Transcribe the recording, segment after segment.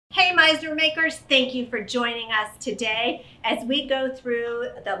Hey Meisner Makers, thank you for joining us today as we go through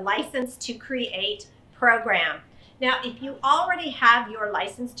the License to Create program. Now, if you already have your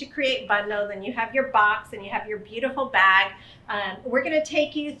License to Create bundle, then you have your box and you have your beautiful bag, we're going to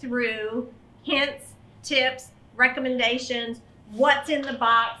take you through hints, tips, recommendations, what's in the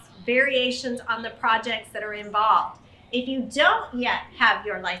box, variations on the projects that are involved. If you don't yet have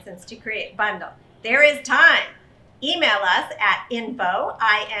your License to Create bundle, there is time. Email us at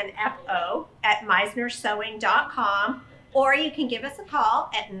info@meisnersewing.com, or you can give us a call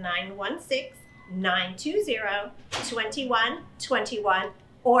at 916-920-2121,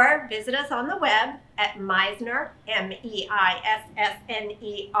 or visit us on the web at Meisner,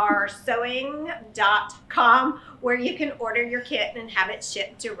 M-E-I-S-S-N-E-R sewing.com, where you can order your kit and have it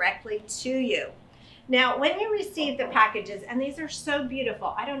shipped directly to you. Now, when you receive the packages, and these are so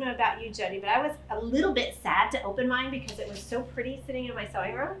beautiful, I don't know about you, Jody, but I was a little bit sad to open mine because it was so pretty sitting in my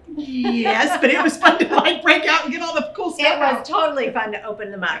sewing room. Yes, but it was fun to like break out and get all the cool stuff out. It was totally fun to open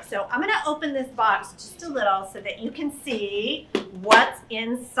them up. So I'm going to open this box just a little so that you can see what's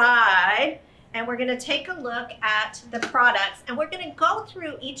inside. And we're going to take a look at the products, and we're going to go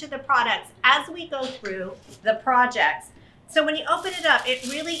through each of the products as we go through the projects. So when you open it up, it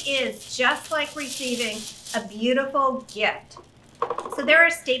really is just like receiving a beautiful gift. So there are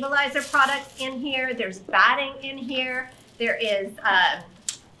stabilizer products in here. There's batting in here. There is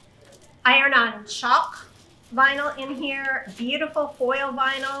iron-on chalk vinyl in here, beautiful foil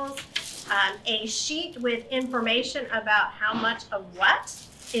vinyls, a sheet with information about how much of what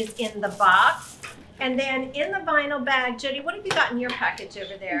is in the box. And then in the vinyl bag, Jody, what have you got in your package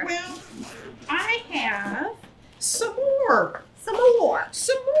over there? Well, I have some more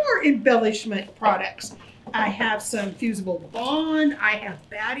embellishment products. I have some fusible bond. I have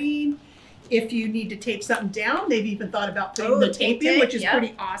batting. If you need to tape something down, they've even thought about putting the tape in, which is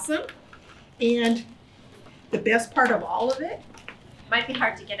pretty awesome. And the best part of all of it, might be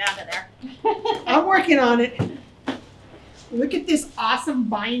hard to get out of there. I'm working on it. Look at this awesome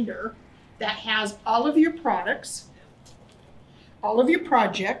binder that has all of your products, all of your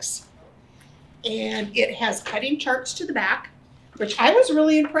projects, and it has cutting charts to the back, which I was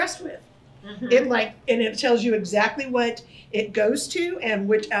really impressed with. And it tells you exactly what it goes to and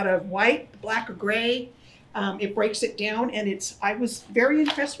which out of white, black, or gray. It breaks it down, and I was very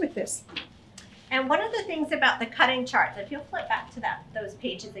impressed with this. And one of the things about the cutting charts, if you'll flip back to those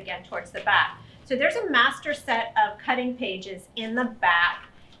pages again towards the back. So there's a master set of cutting pages in the back.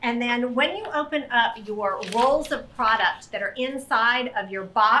 And then when you open up your rolls of product that are inside of your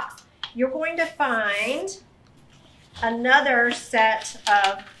box, you're going to find another set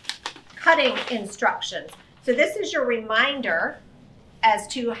of cutting instructions. So this is your reminder as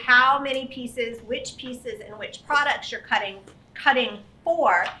to how many pieces, which pieces, and which products you're cutting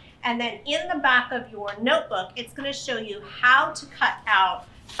for. And then in the back of your notebook, it's going to show you how to cut out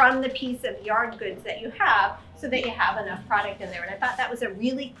from the piece of yarn goods that you have so that you have enough product in there. And I thought that was a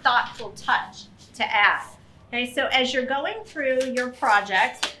really thoughtful touch to add. Okay, so as you're going through your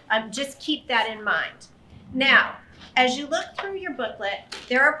projects, just keep that in mind. Now, as you look through your booklet,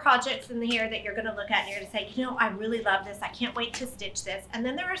 there are projects in here that you're going to look at and you're going to say, you know, I really love this. I can't wait to stitch this. And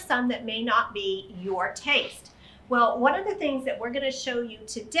then there are some that may not be your taste. Well, one of the things that we're going to show you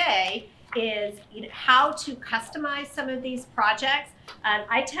today is how to customize some of these projects.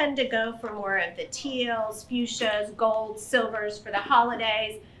 I tend to go for more of the teals, fuchsias, golds, silvers for the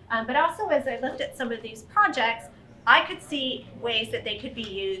holidays. But also, as I looked at some of these projects, I could see ways that they could be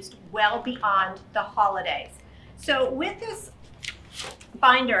used well beyond the holidays. So with this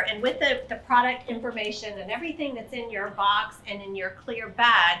binder and with the product information and everything that's in your box and in your clear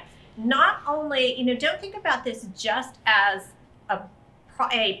bag, not only, don't think about this just as a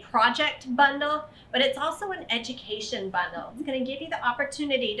project bundle, but it's also an education bundle. It's going to give you the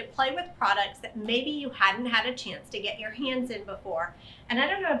opportunity to play with products that maybe you hadn't had a chance to get your hands in before. And I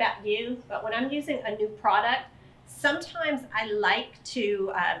don't know about you, but when I'm using a new product, sometimes I like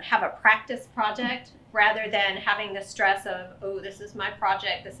to have a practice project rather than having the stress of, oh, this is my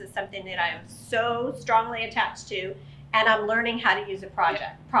project, this is something that I am so strongly attached to, and I'm learning how to use a product.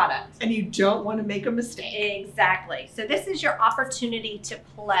 And you don't want to make a mistake. Exactly. So this is your opportunity to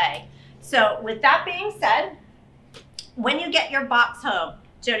play. So with that being said, when you get your box home,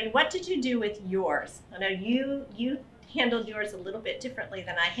 Jody, what did you do with yours? I know you handled yours a little bit differently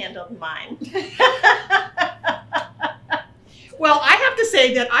than I handled mine. Well, I have to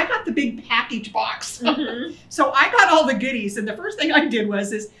say that I got the big package box. So I got all the goodies, and the first thing I did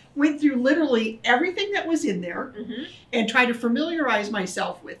was went through literally everything that was in there and tried to familiarize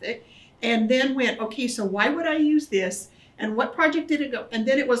myself with it, and then went, okay, so why would I use this? and what project did it go? And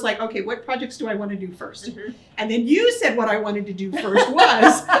then it was like, okay, what projects do I want to do first? Mhm. And then you said what I wanted to do first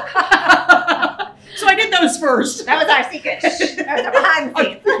was. So I did those first. That was our secret. That was our behind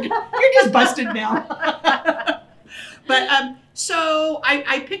the scenes. You're just busted now. But so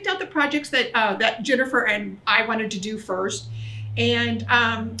I picked out the projects that Jennifer and I wanted to do first. And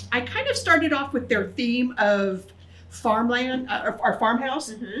I kind of started off with their theme of farmland, or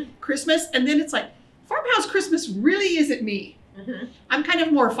farmhouse Christmas. And then it's like, farmhouse Christmas really isn't me. I'm kind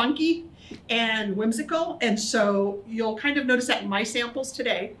of more funky and whimsical. And so you'll kind of notice that in my samples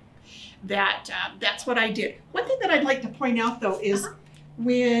today, that that's what I did. One thing that I'd like to point out though is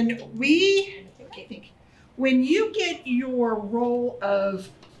when you get your roll of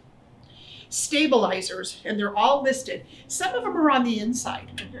stabilizers, and they're all listed, some of them are on the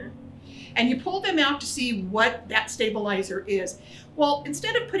inside. And you pull them out to see what that stabilizer is. Well,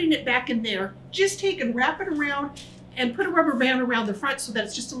 instead of putting it back in there, just take and wrap it around and put a rubber band around the front so that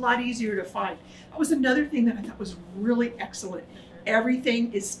it's just a lot easier to find. That was another thing that I thought was really excellent.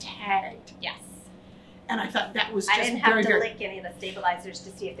 Everything is tagged. Yes. And I thought that was just I didn't have to link any of the stabilizers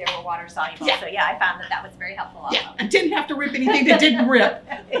to see if they were water soluble. Yeah. So yeah, I found that was very helpful also. Yeah, I didn't have to rip anything that didn't rip.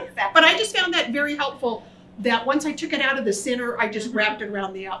 Exactly. But I just found that very helpful, that once I took it out of the center, I just wrapped it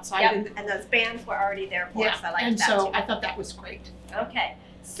around the outside. Yep. And those bands were already there for us. I liked and that so too. I thought that was great. Okay.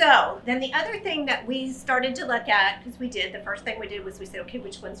 So then the other thing that we started to look at, because the first thing we did was we said, okay,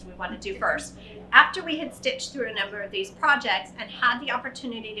 which ones do we want to do first? After we had stitched through a number of these projects and had the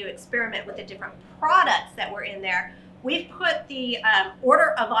opportunity to experiment with the different products that were in there, we've put the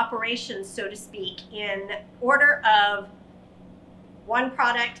order of operations, so to speak, in order of one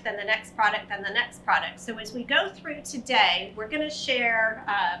product, then the next product, then the next product. So as we go through today, we're going to share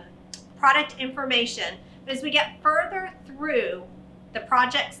product information. But as we get further through the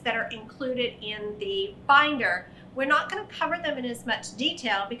projects that are included in the binder, we're not going to cover them in as much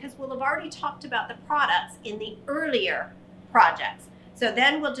detail because we'll have already talked about the products in the earlier projects. So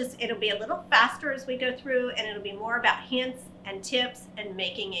then it'll be a little faster as we go through, and it'll be more about hints and tips and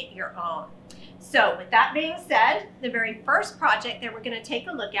making it your own. So with that being said, the very first project that we're going to take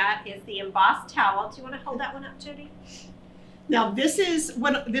a look at is the embossed towel. Do you want to hold that one up, Jody? Now this was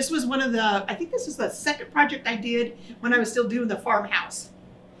one of the, I think this is the second project I did when I was still doing the farmhouse.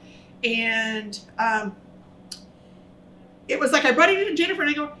 And it was like I brought it to Jennifer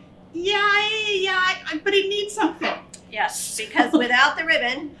and I go, but it needs something. Yes, because without the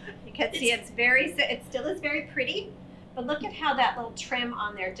ribbon, you can see it still is very pretty, but look at how that little trim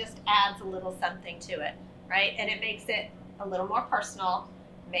on there just adds a little something to it, right? And it makes it a little more personal,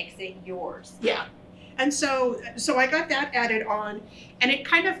 makes it yours. Yeah. And so I got that added on, and it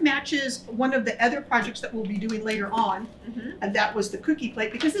kind of matches one of the other projects that we'll be doing later on, and that was the cookie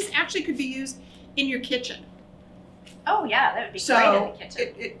plate, because this actually could be used in your kitchen. Oh yeah, that would be great in the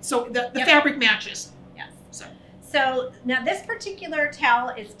kitchen. So the fabric matches. Yes. So now this particular towel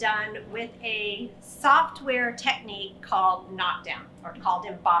is done with a software technique called knockdown, or called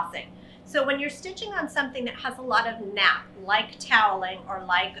embossing. So when you're stitching on something that has a lot of nap, like toweling or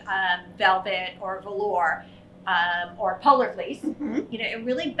like velvet or velour or polar fleece, it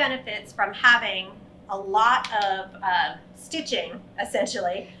really benefits from having a lot of stitching,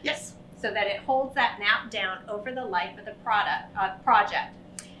 essentially. Yes. So that it holds that nap down over the life of the project.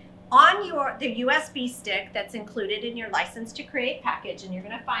 On the USB stick that's included in your License to Create package, and you're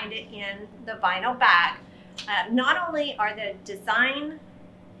going to find it in the vinyl bag, not only are the design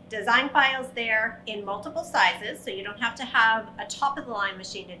files there in multiple sizes, so you don't have to have a top-of-the-line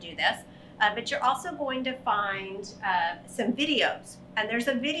machine to do this, but you're also going to find some videos. And there's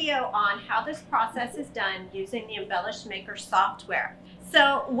a video on how this process is done using the Embellish Maker software.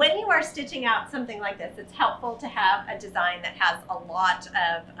 So when you are stitching out something like this, it's helpful to have a design that has a lot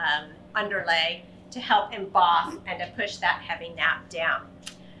of underlay to help emboss and to push that heavy nap down.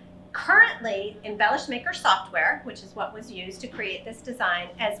 Currently, Embellish Maker software, which is what was used to create this design,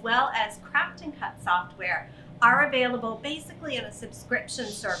 as well as Craft and Cut software, are available basically in a subscription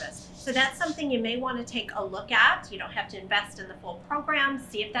service. So that's something you may want to take a look at. You don't have to invest in the full program.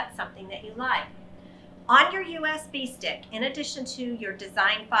 See if that's something that you like. On your USB stick, in addition to your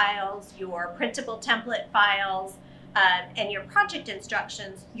design files, your printable template files, and your project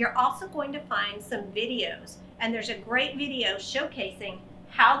instructions, you're also going to find some videos. And there's a great video showcasing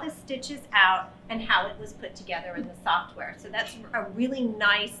how this stitches out and how it was put together in the software. So that's a really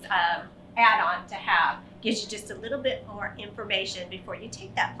nice add-on to have. Gives you just a little bit more information before you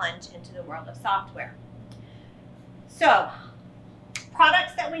take that plunge into the world of software. So,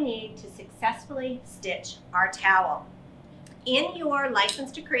 products that we need to successfully stitch our towel. In your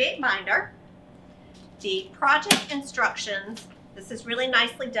License to Create binder, the project instructions. This is really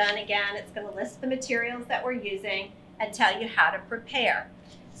nicely done. Again, it's going to list the materials that we're using and tell you how to prepare.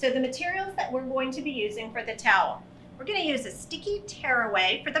 So the materials that we're going to be using for the towel, we're going to use a sticky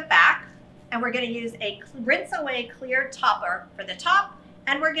tearaway for the back, and we're going to use a rinse away clear topper for the top,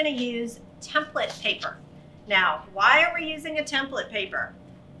 and we're going to use template paper. Now, why are we using a template paper?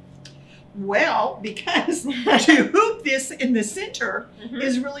 Well, because to hoop this in the center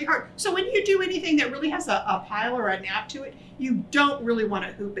is really hard. So when you do anything that really has a pile or a nap to it, you don't really want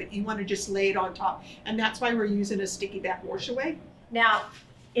to hoop it. You want to just lay it on top. And that's why we're using a sticky back wash away. Now,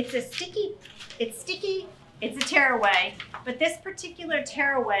 it's sticky, it's a tearaway, but this particular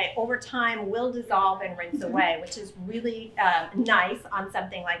tearaway over time will dissolve and rinse away, which is really nice on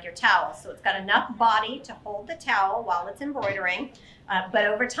something like your towel. So it's got enough body to hold the towel while it's embroidering, but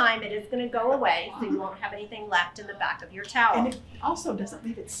over time it is going to go away, so you won't have anything left in the back of your towel. And it also doesn't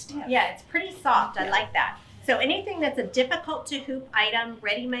leave it stiff. Yeah, it's pretty soft. I like that. So anything that's a difficult to hoop item,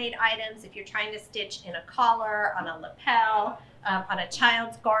 ready-made items, if you're trying to stitch in a collar, on a lapel, on a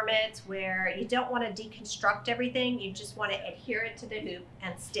child's garment where you don't want to deconstruct everything, you just want to adhere it to the hoop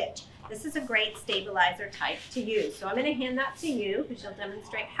and stitch. This is a great stabilizer type to use. So I'm going to hand that to you because you'll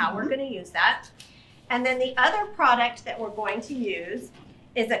demonstrate how we're going to use that. And then the other product that we're going to use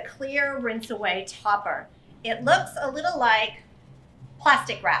is a clear rinse away topper. It looks a little like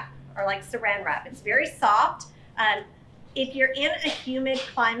plastic wrap or like saran wrap. It's very soft. If you're in a humid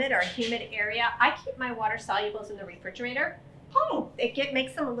climate or a humid area, I keep my water solubles in the refrigerator. Oh, It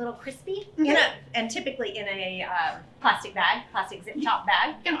makes them a little crispy, and typically in a plastic bag, plastic zip top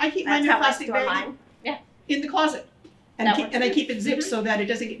bag. yeah, I keep mine in a plastic bag mine. Yeah, in the closet. And I keep it zipped Mhm. so that it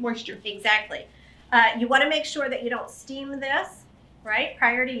doesn't get moisture. exactly. You want to make sure that you don't steam this, right,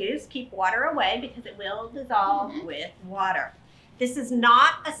 prior to use. Keep water away because it will dissolve with water. This is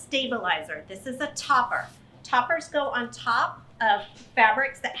not a stabilizer. This is a topper. Toppers go on top of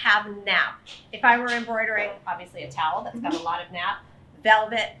fabrics that have nap. If I were embroidering, obviously a towel that's got a lot of nap,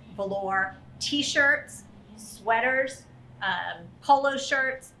 velvet, velour, t-shirts, sweaters, polo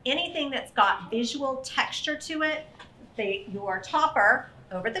shirts, anything that's got visual texture to it, your topper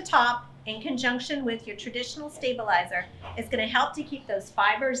over the top in conjunction with your traditional stabilizer is going to help to keep those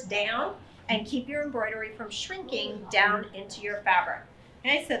fibers down and keep your embroidery from shrinking down into your fabric.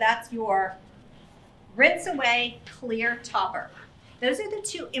 Okay, so that's your rinse away clear topper. Those are the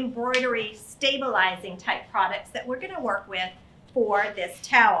two embroidery stabilizing type products that we're going to work with for this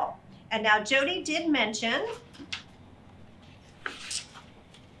towel. And now Jody did mention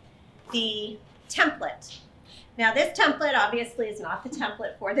the template. Now this template obviously is not the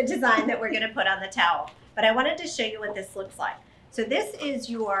template for the design that we're going to put on the towel, but I wanted to show you what this looks like. So this is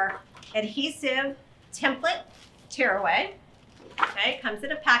your adhesive template tearaway. Okay, it comes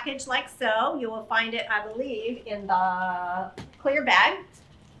in a package like so. You will find it, I believe, in the clear bag.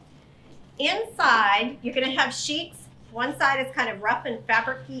 Inside, you're going to have sheets. One side is kind of rough and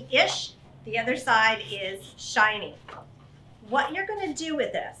fabricy-ish. The other side is shiny. What you're going to do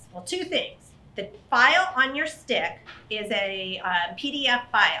with this, well, two things. The file on your stick is a PDF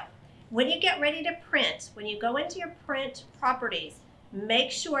file. When you get ready to print, when you go into your print properties, make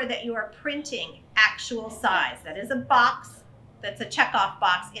sure that you are printing actual size. That is a box. That's a checkoff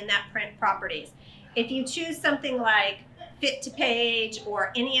box in that print properties. If you choose something like fit to page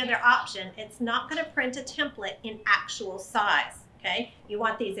or any other option, it's not going to print a template in actual size. Okay? You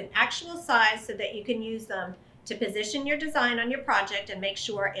want these in actual size so that you can use them to position your design on your project and make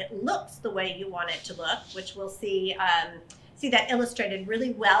sure it looks the way you want it to look, which we'll see that illustrated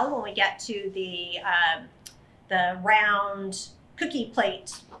really well when we get to the round cookie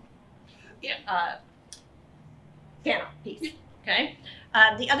plate panel piece. Okay.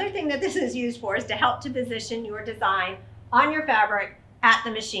 The other thing that this is used for is to help to position your design on your fabric at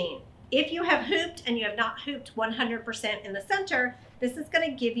the machine. If you have hooped and you have not hooped 100% in the center, this is going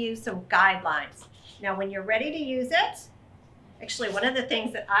to give you some guidelines. Now, when you're ready to use it, actually one of the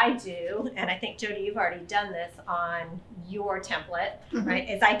things that I do, and I think Jody, you've already done this on your template, right,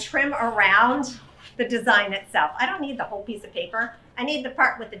 is I trim around the design itself. I don't need the whole piece of paper. I need the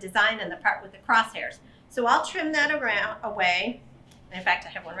part with the design and the part with the crosshairs. So I'll trim that away. In fact, I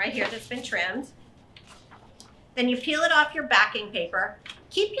have one right here that's been trimmed. Then you peel it off your backing paper.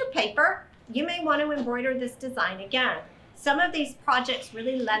 Keep your paper. You may want to embroider this design again. Some of these projects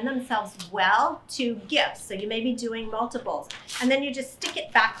really lend themselves well to gifts, so you may be doing multiples. And then you just stick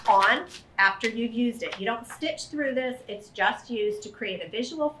it back on after you've used it. You don't stitch through this. It's just used to create a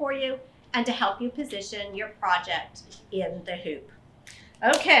visual for you and to help you position your project in the hoop.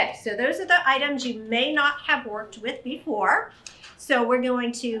 Okay, so those are the items you may not have worked with before. So we're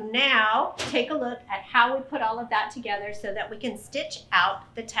going to now take a look at how we put all of that together so that we can stitch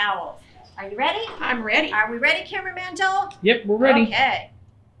out the towels. Are you ready? I'm ready. Are we ready, Cameraman Joel? Yep, we're ready. Okay.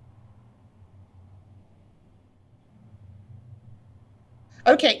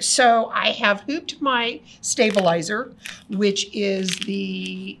 Okay, so I have hooped my stabilizer, which is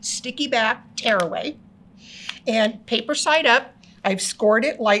the sticky back tearaway, and paper side up. I've scored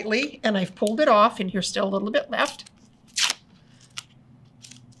it lightly and I've pulled it off, and here's still a little bit left.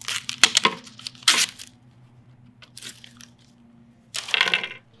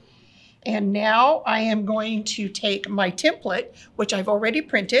 And now I am going to take my template, which I've already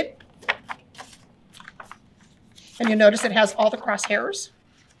printed. And you notice it has all the crosshairs.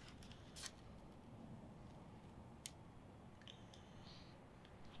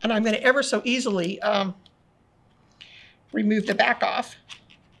 And I'm going to ever so easily remove the back off.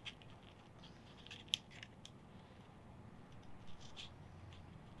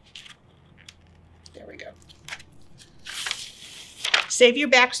 There we go. Save your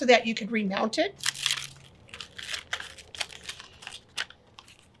back so that you can remount it.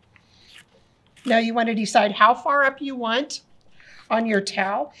 Now you want to decide how far up you want on your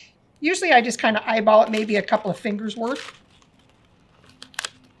towel. Usually I just kind of eyeball it, maybe a couple of fingers worth.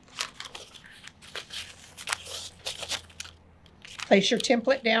 Place your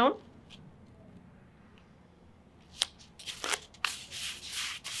template down.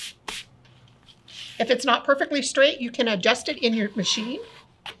 If it's not perfectly straight, you can adjust it in your machine.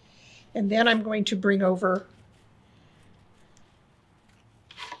 And then I'm going to bring over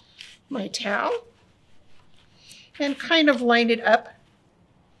my towel and kind of line it up.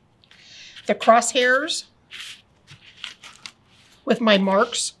 The crosshairs with my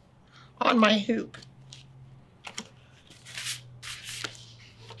marks on my hoop.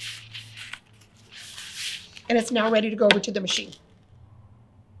 And it's now ready to go over to the machine.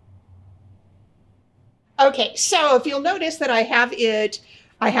 Okay, so if you'll notice that I have it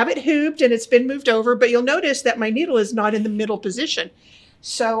hooped and it's been moved over, but you'll notice that my needle is not in the middle position.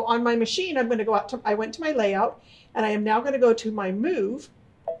 So on my machine, I'm going to go out to, I went to my layout, and I am now going to go to my move,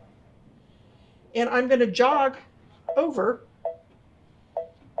 and I'm going to jog over.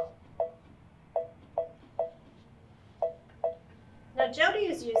 Now Jody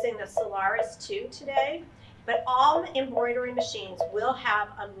is using the Solaris 2 today, but all embroidery machines will have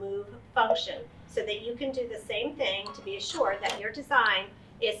a move function so that you can do the same thing to be assured that your design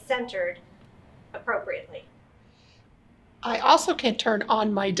is centered appropriately. I also can turn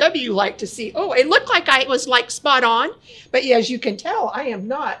on my W light to see, oh, it looked like I was like spot on, but yeah, as you can tell, I am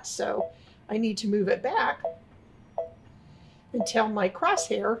not. So I need to move it back until my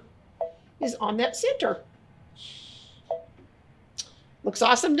crosshair is on that center. Looks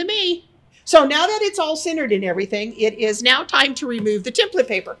awesome to me. So now that it's all centered and everything, it is now time to remove the template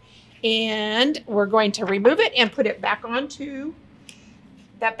paper. And we're going to remove it and put it back onto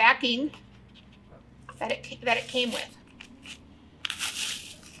that backing that it came with.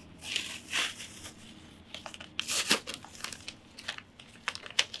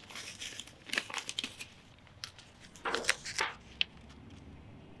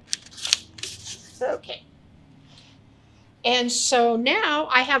 Okay. And so now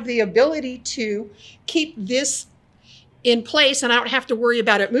I have the ability to keep this in place, and I don't have to worry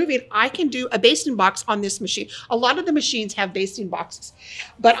about it moving. I can do a basting box on this machine. A lot of the machines have basting boxes,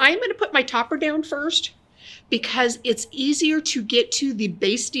 but I'm going to put my topper down first because it's easier to get to the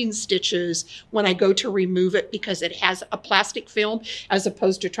basting stitches when I go to remove it because it has a plastic film as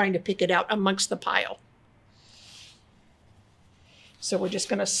opposed to trying to pick it out amongst the pile. So we're just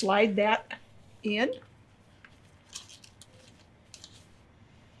going to slide that in.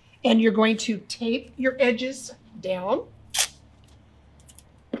 And you're going to tape your edges down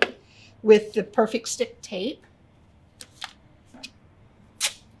with the Perfect Stick tape.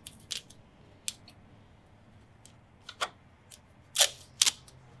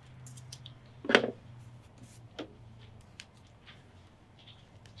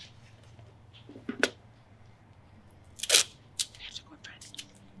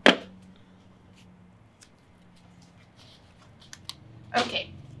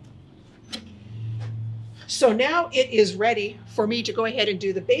 Okay. So now it is ready for me to go ahead and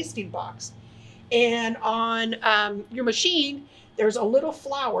do the basting box. And on your machine, there's a little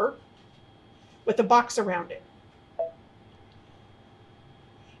flower with a box around it.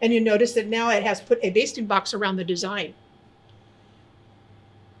 And you notice that now it has put a basting box around the design.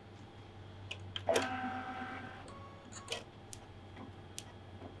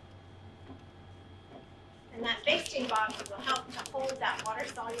 And that basting box will help to hold that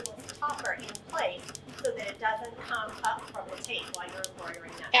water-soluble topper in place so that it doesn't come up from the tape while you're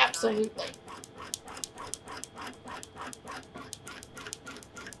embroidering that design. Absolutely.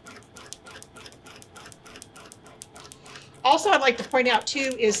 Also, I'd like to point out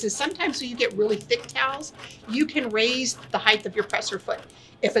too is that sometimes when you get really thick towels, you can raise the height of your presser foot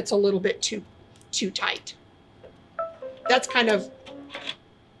if it's a little bit too tight. That's kind of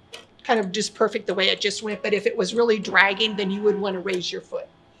just perfect the way it just went, but if it was really dragging, then you would want to raise your foot.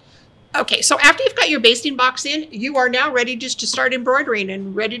 Okay, so after you've got your basting box in, you are now ready just to start embroidering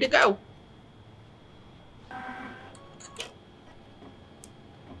and ready to go.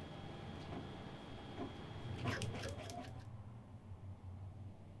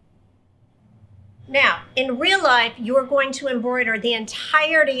 Now, in real life, you're going to embroider the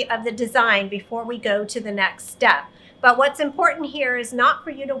entirety of the design before we go to the next step. But what's important here is not for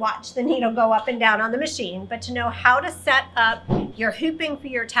you to watch the needle go up and down on the machine, but to know how to set up your hooping for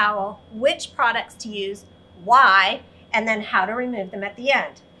your towel, which products to use, why, and then how to remove them at the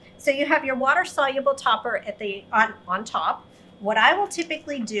end. So you have your water-soluble topper at the on top. What I will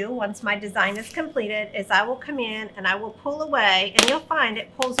typically do once my design is completed is I will come in and I will pull away, and you'll find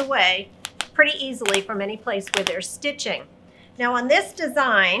it pulls away pretty easily from any place where there's stitching. Now on this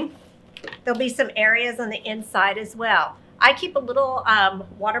design, there'll be some areas on the inside as well. I keep a little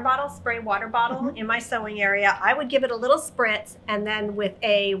water bottle, spray water bottle in my sewing area. I would give it a little spritz and then with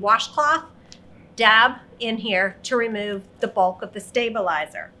a washcloth, dab in here to remove the bulk of the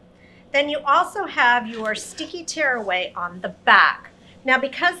stabilizer. Then you also have your sticky tearaway on the back. Now,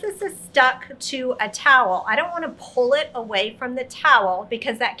 because this is stuck to a towel, I don't want to pull it away from the towel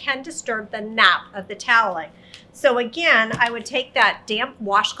because that can disturb the nap of the toweling. So again, I would take that damp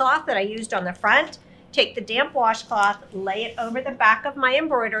washcloth that I used on the front, take the damp washcloth, lay it over the back of my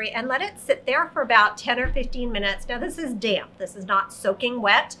embroidery and let it sit there for about 10 or 15 minutes. Now this is damp, this is not soaking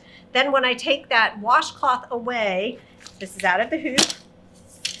wet. Then when I take that washcloth away, this is out of the hoop,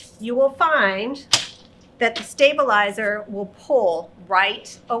 you will find that the stabilizer will pull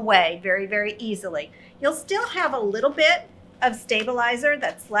right away very, very easily. You'll still have a little bit of stabilizer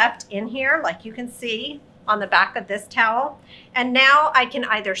that's left in here, like you can see on the back of this towel. And now I can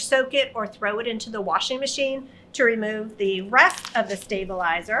either soak it or throw it into the washing machine to remove the rest of the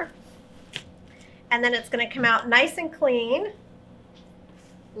stabilizer. And then it's gonna come out nice and clean,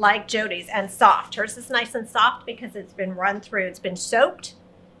 like Jody's, and soft. Hers is nice and soft because it's been run through, it's been soaked.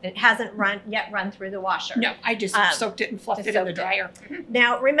 It hasn't yet run through the washer. No, I just soaked it and fluffed it in the dryer.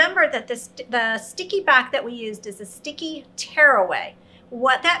 Now, remember that the sticky back that we used is a sticky tearaway.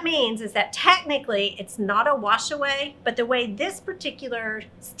 What that means is that technically it's not a wash away, but the way this particular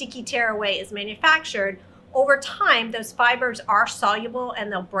sticky tearaway is manufactured, over time, those fibers are soluble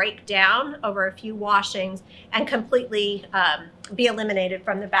and they'll break down over a few washings and completely be eliminated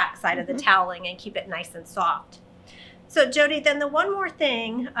from the back side of the toweling and keep it nice and soft. So Jody, then the one more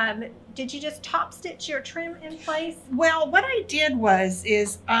thing, did you just top stitch your trim in place? Well, what I did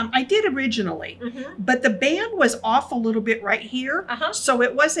I did originally, but the band was off a little bit right here. So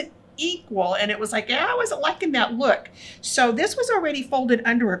it wasn't equal and it was like, I wasn't liking that look. So this was already folded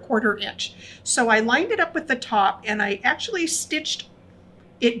under 1/4 inch. So I lined it up with the top and I actually stitched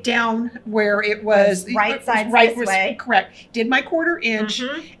it down where it was right side this way. Correct. Did my 1/4 inch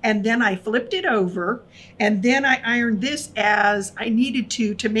and then I flipped it over and then I ironed this as I needed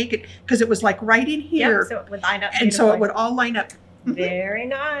to make it, because it was like right in here. Yep, so it would line up. And so it would all line up. Very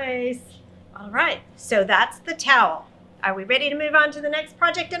nice. All right, so that's the towel. Are we ready to move on to the next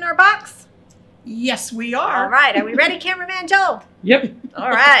project in our box? Yes, we are. All right, are we ready, cameraman Joel? Yep. All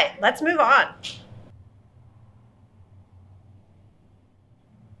right, let's move on.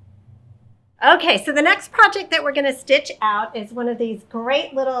 Okay, so the next project that we're going to stitch out is one of these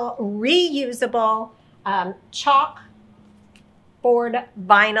great little reusable chalkboard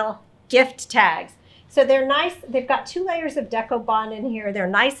vinyl gift tags. So they're nice. They've got 2 layers of Deco Bond in here. They're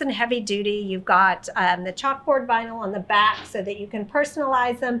nice and heavy duty. You've got the chalkboard vinyl on the back so that you can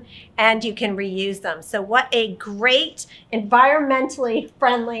personalize them and you can reuse them. So what a great environmentally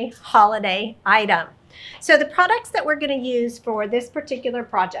friendly holiday item. So the products that we're going to use for this particular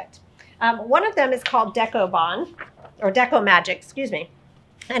project, one of them is called Deco Bond, or Deco Magic, excuse me.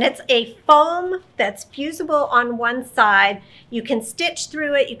 And it's a foam that's fusible on one side. You can stitch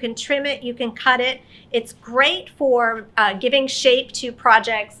through it, you can trim it, you can cut it. It's great for giving shape to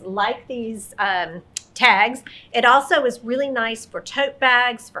projects like these tags. It also is really nice for tote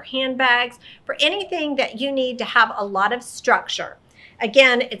bags, for handbags, for anything that you need to have a lot of structure.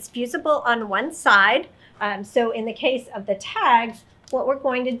 Again, it's fusible on one side. So in the case of the tags, what we're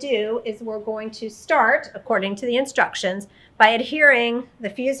going to do is we're going to start, according to the instructions, by adhering the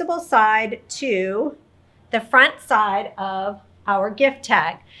fusible side to the front side of our gift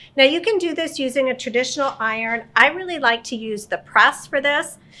tag. Now you can do this using a traditional iron. I really like to use the press for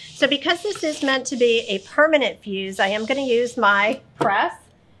this. So because this is meant to be a permanent fuse, I am going to use my press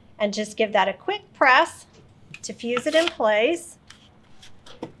and just give that a quick press to fuse it in place.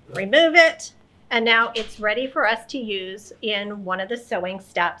 Remove it, and now it's ready for us to use in one of the sewing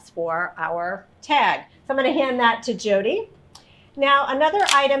steps for our tag. So I'm going to hand that to Jody. Now another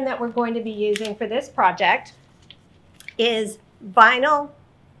item that we're going to be using for this project is vinyl.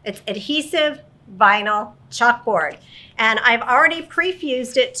 It's adhesive vinyl chalkboard, and I've already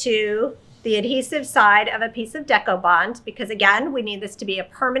pre-fused it to the adhesive side of a piece of Deco Bond because again we need this to be a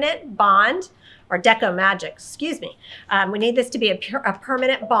permanent bond, or Deco Magic, excuse me. We need this to be a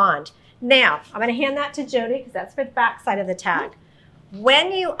permanent bond. Now I'm going to hand that to Jody because that's for the back side of the tag.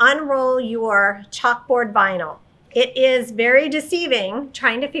 When you unroll your chalkboard vinyl, it is very deceiving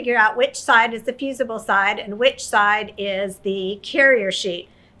trying to figure out which side is the fusible side and which side is the carrier sheet.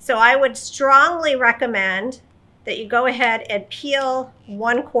 So I would strongly recommend that you go ahead and peel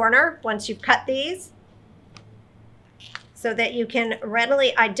one corner once you've cut these so that you can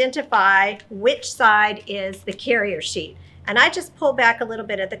readily identify which side is the carrier sheet. And I just pull back a little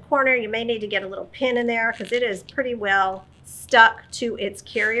bit at the corner. You may need to get a little pin in there because it is pretty well stuck to its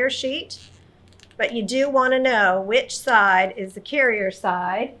carrier sheet. But you do want to know which side is the carrier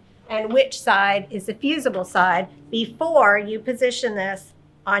side and which side is the fusible side before you position this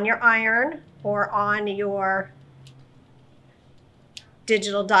on your iron or on your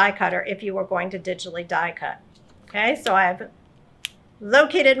digital die cutter if you were going to digitally die cut. Okay, so I've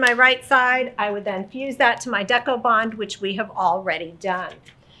located my right side. I would then fuse that to my Deco Bond, which we have already done.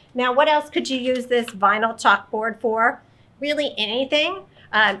 Now, what else could you use this vinyl chalkboard for? Really anything.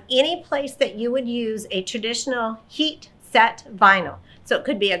 Any place that you would use a traditional heat set vinyl. So it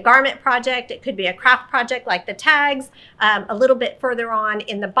could be a garment project, it could be a craft project like the tags. A little bit further on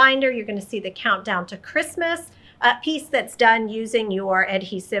in the binder, you're going to see the countdown to Christmas piece that's done using your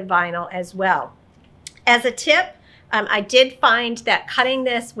adhesive vinyl as well. As a tip, I did find that cutting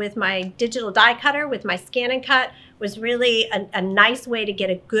this with my digital die cutter, with my Scan and Cut, was really a nice way to get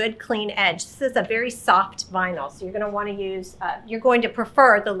a good clean edge. This is a very soft vinyl, so you're going to want to use, you're going to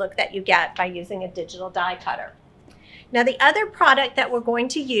prefer the look that you get by using a digital die cutter. Now the other product that we're going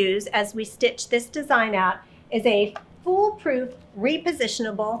to use as we stitch this design out is a foolproof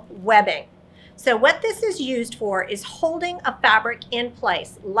repositionable webbing. So what this is used for is holding a fabric in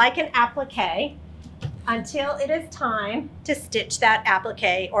place like an applique until it is time to stitch that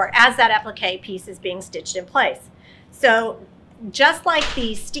applique, or as that applique piece is being stitched in place. So just like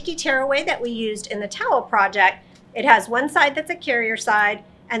the sticky tearaway that we used in the towel project, it has one side that's a carrier side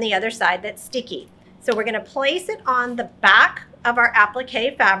and the other side that's sticky. So we're going to place it on the back of our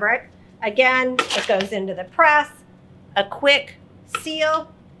applique fabric. Again, it goes into the press, a quick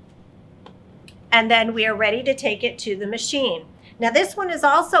seal, and then we are ready to take it to the machine. Now this one is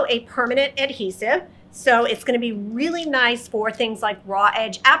also a permanent adhesive, so it's going to be really nice for things like raw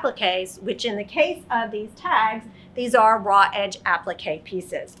edge appliques, which in the case of these tags, these are raw edge applique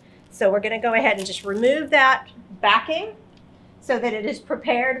pieces. So we're going to go ahead and just remove that backing so that it is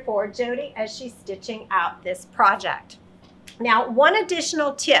prepared for Jody as she's stitching out this project. Now, one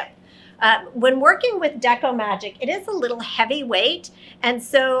additional tip. When working with Deco Magic, it is a little heavyweight, and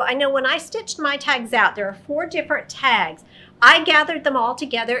so I know when I stitched my tags out, there are 4 different tags. I gathered them all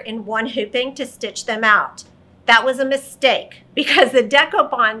together in one hooping to stitch them out. That was a mistake because the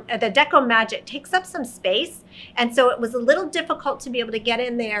Deco Magic takes up some space, and so it was a little difficult to be able to get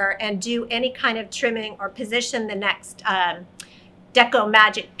in there and do any kind of trimming or position the next Deco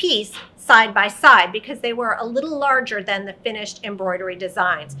Magic piece side by side because they were a little larger than the finished embroidery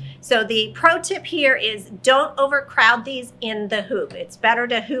designs. So the pro tip here is don't overcrowd these in the hoop. It's better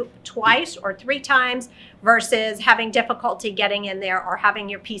to hoop twice or 3 times versus having difficulty getting in there or having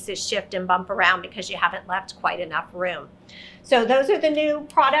your pieces shift and bump around because you haven't left quite enough room. So those are the new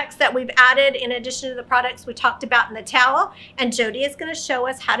products that we've added in addition to the products we talked about in the towel, and Jody is going to show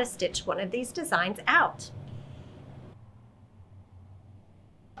us how to stitch one of these designs out.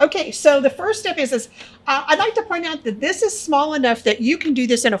 Okay, so the first step is I'd like to point out that this is small enough that you can do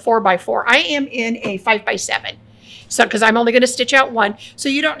this in a 4x4. I am in a 5x7, so because I'm only going to stitch out one, so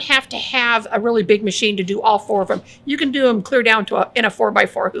you don't have to have a really big machine to do all 4 of them. You can do them clear down to in a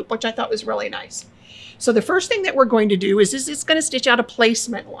 4x4 hoop, which I thought was really nice. So the first thing that we're going to do is it's going to stitch out a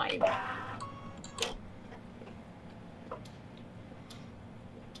placement line.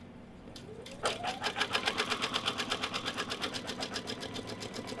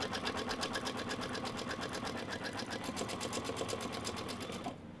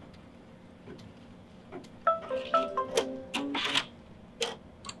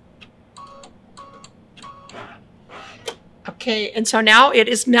 Okay, and so now it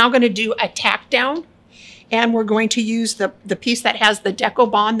is now going to do a tack down, and we're going to use the piece that has the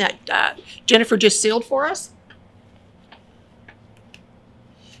Deco Bond that Jennifer just sealed for us.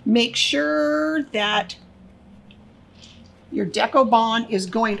 Make sure that your Deco Bond is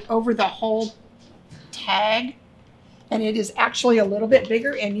going over the whole tag, and it is actually a little bit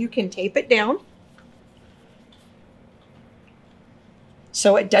bigger, and you can tape it down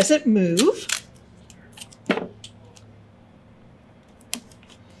so it doesn't move.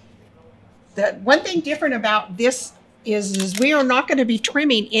 The one thing different about this is we are not going to be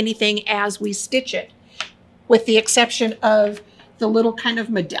trimming anything as we stitch it, with the exception of the little kind of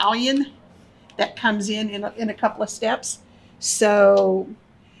medallion that comes in a couple of steps. So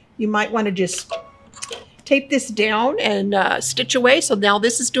you might want to just tape this down and stitch away. So now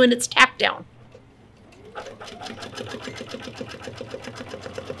this is doing its tack down.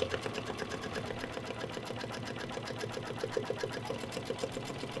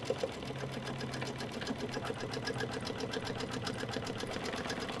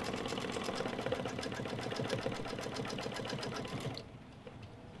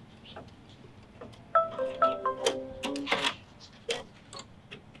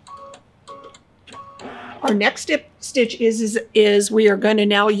 Our next stitch is we are going to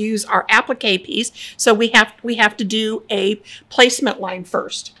now use our applique piece. So we have to do a placement line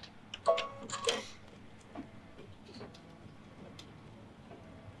first.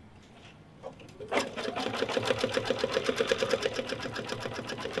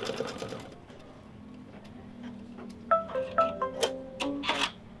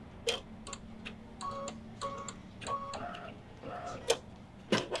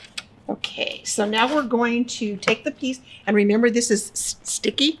 Okay, so now we're going to take the piece, and remember this is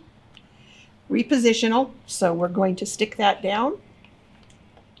sticky, repositional, so we're going to stick that down.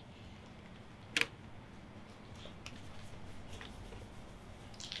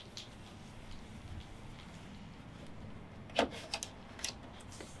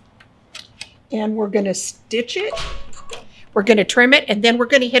 And we're going to stitch it, we're going to trim it, and then we're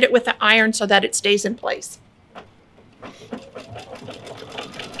going to hit it with the iron so that it stays in place.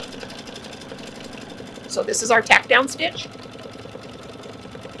 So this is our tack down stitch.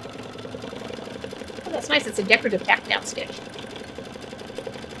 Oh, that's nice. It's a decorative tack down stitch.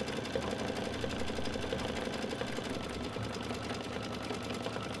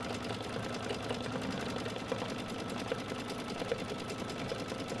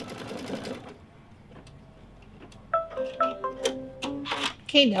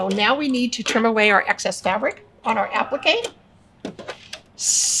 Okay, now we need to trim away our excess fabric on our applique.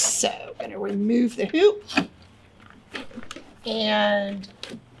 So I'm going to remove the hoop, and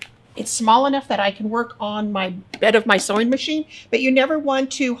it's small enough that I can work on my bed of my sewing machine, but you never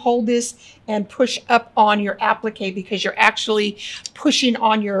want to hold this and push up on your applique because you're actually pushing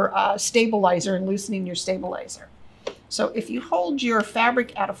on your stabilizer and loosening your stabilizer. So if you hold your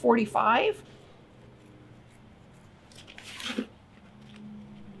fabric at a 45,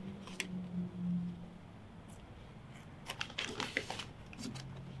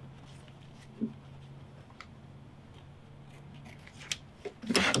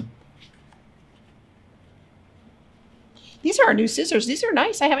 these are our new scissors. These are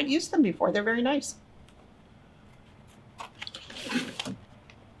nice. I haven't used them before. They're very nice.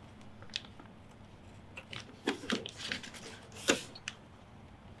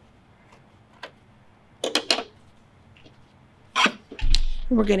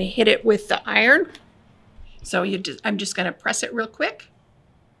 And we're going to hit it with the iron. So I'm just going to press it real quick.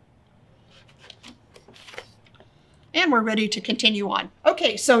 And we're ready to continue on.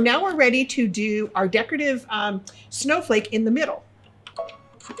 Okay, so now we're ready to do our decorative snowflake in the middle.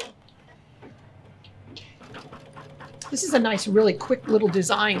 This is a nice, really quick little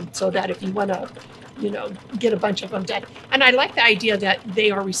design so that if you want to, get a bunch of them done. And I like the idea that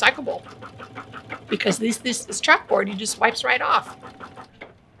they are recyclable because this chalkboard, you just wipes right off.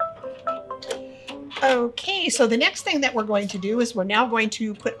 Okay, so the next thing that we're going to do is we're now going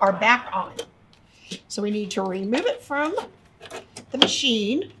to put our back on. So we need to remove it from the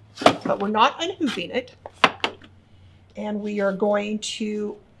machine, but we're not unhooping it. And we are going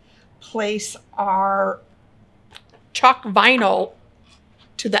to place our chalk vinyl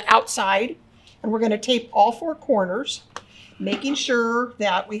to the outside, and we're going to tape all four corners, making sure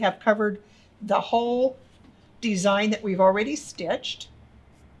that we have covered the whole design that we've already stitched.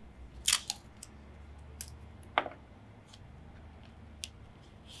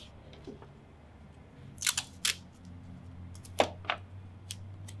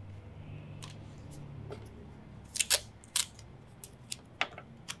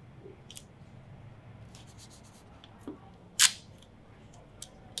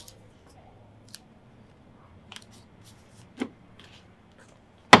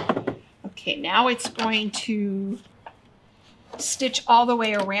 Okay, now it's going to stitch all the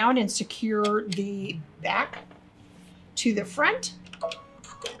way around and secure the back to the front.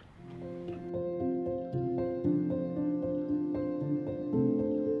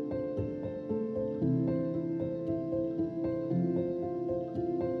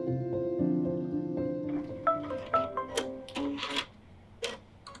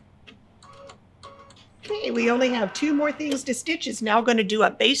 Okay, we only have 2 more things to stitch. It's now going to do a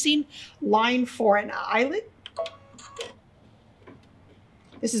basing line for an eyelet.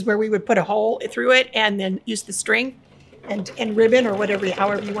 This is where we would put a hole through it and then use the string and ribbon or whatever,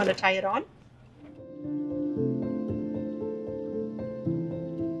 however you want to tie it on.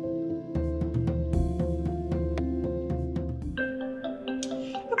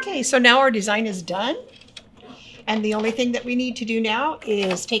 Okay, so now our design is done. And the only thing that we need to do now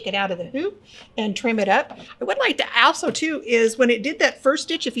is take it out of the hoop and trim it up. I would like to also too is when it did that first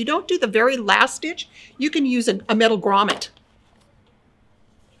stitch, if you don't do the very last stitch, you can use a metal grommet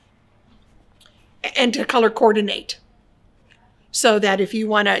and to color coordinate. So that if you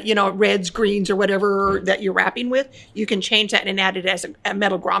want to, you know, reds, greens, or whatever that you're wrapping with, you can change that and add it as a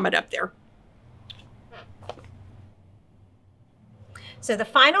metal grommet up there. So the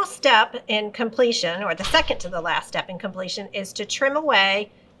final step in completion, or the second to the last step in completion, is to trim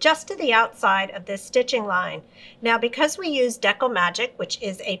away just to the outside of this stitching line. Now, because we use Deco Magic, which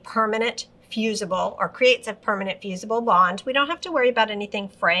is a permanent fusible, or creates a permanent fusible bond, we don't have to worry about anything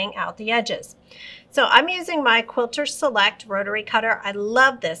fraying out the edges. So I'm using my Quilter Select rotary cutter. I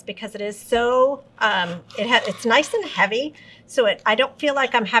love this because it is so, it's nice and heavy, so I don't feel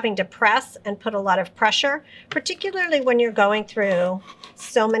like I'm having to press and put a lot of pressure, particularly when you're going through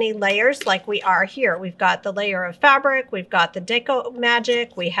so many layers like we are here. We've got the layer of fabric, we've got the Deco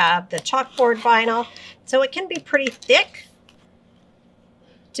Magic, we have the chalkboard vinyl, so it can be pretty thick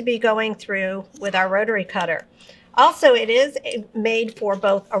to be going through with our rotary cutter. Also, it is made for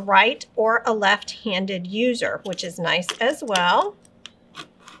both a right or a left-handed user, which is nice as well.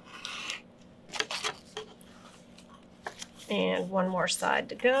 And one more side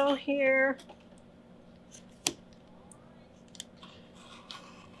to go here.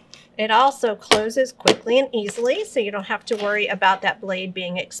 It also closes quickly and easily, so you don't have to worry about that blade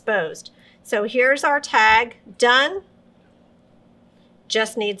being exposed. So here's our tag done.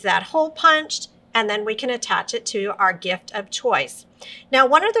 Just needs that hole punched, and then we can attach it to our gift of choice. Now,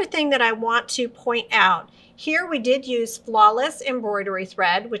 one other thing that I want to point out, here we did use Flawless embroidery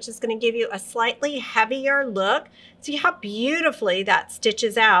thread, which is going to give you a slightly heavier look. See how beautifully that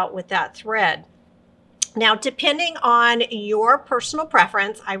stitches out with that thread. Now, depending on your personal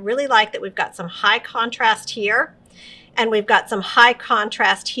preference, I really like that we've got some high contrast here, and we've got some high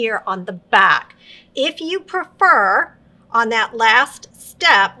contrast here on the back. If you prefer, on that last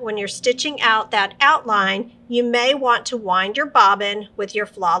step, when you're stitching out that outline, you may want to wind your bobbin with your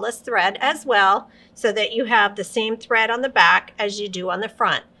Flawless thread as well, so that you have the same thread on the back as you do on the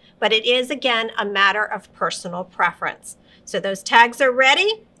front. But it is, again, a matter of personal preference. So those tags are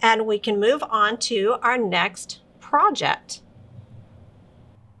ready, and we can move on to our next project.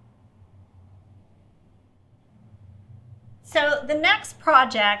 So the next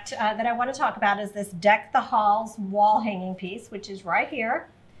project that I want to talk about is this Deck the Halls wall hanging piece, which is right here.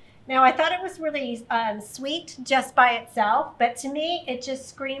 Now, I thought it was really sweet just by itself, but to me, it just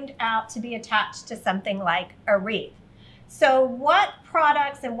screamed out to be attached to something like a wreath. So what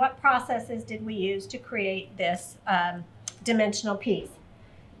products and what processes did we use to create this dimensional piece?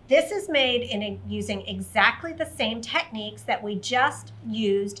 This is made using exactly the same techniques that we just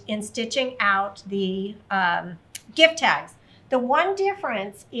used in stitching out the gift tags. The one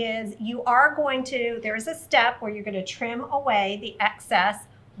difference is there is a step where you're going to trim away the excess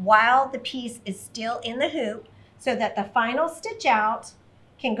while the piece is still in the hoop, so that the final stitch out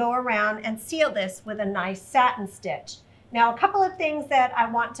can go around and seal this with a nice satin stitch. Now, a couple of things that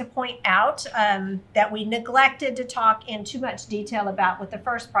I want to point out that we neglected to talk in too much detail about with the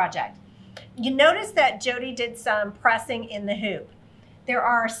first project. You notice that Jody did some pressing in the hoop. There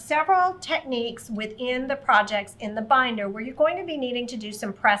are several techniques within the projects in the binder where you're going to be needing to do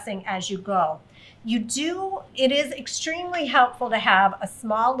some pressing as you go. It is extremely helpful to have a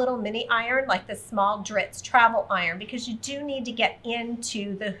small little mini iron like the small Dritz travel iron, because you do need to get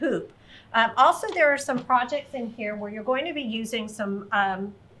into the hoop. Also, there are some projects in here where you're going to be using some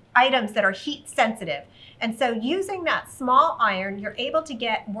items that are heat sensitive. And so using that small iron, you're able to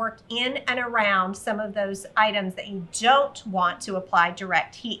get work in and around some of those items that you don't want to apply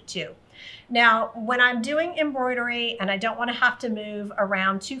direct heat to. Now, when I'm doing embroidery and I don't want to have to move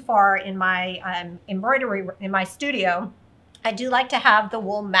around too far in my embroidery in my studio, I do like to have the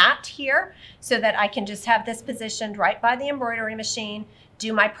wool mat here so that I can just have this positioned right by the embroidery machine,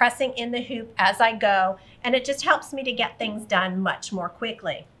 do my pressing in the hoop as I go, and it just helps me to get things done much more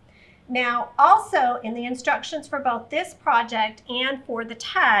quickly. Now, also in the instructions for both this project and for the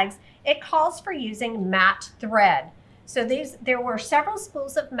tags, it calls for using matte thread. So there were several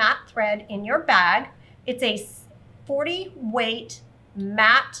spools of matte thread in your bag. It's a 40 weight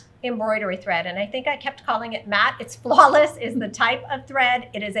matte embroidery thread, and I think I kept calling it matte. It's Flawless is the type of thread.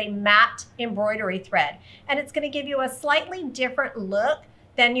 It is a matte embroidery thread, and it's going to give you a slightly different look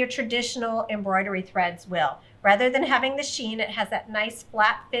than your traditional embroidery threads will. Rather than having the sheen, it has that nice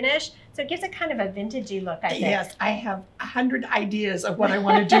flat finish, so it gives it kind of a vintagey look, I think. Yes, I have 100 ideas of what I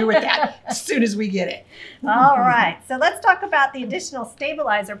want to do with that as soon as we get it. All right, so let's talk about the additional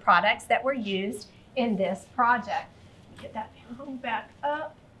stabilizer products that were used in this project. Get that hung back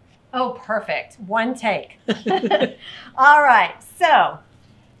up. Oh, perfect. One take. All right, so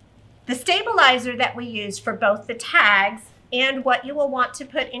the stabilizer that we used for both the tags and what you will want to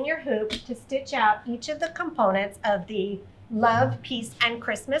put in your hoop to stitch out each of the components of the Love, Peace, and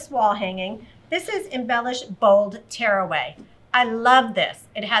Christmas wall hanging. This is Embellish Bold Tearaway. I love this.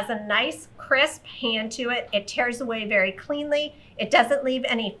 It has a nice crisp hand to it. It tears away very cleanly. It doesn't leave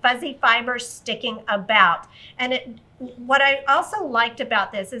any fuzzy fibers sticking about. And what I also liked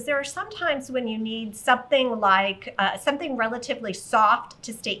about this is there are some times when you need something like something relatively soft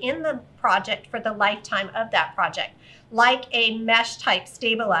to stay in the project for the lifetime of that project, like a mesh type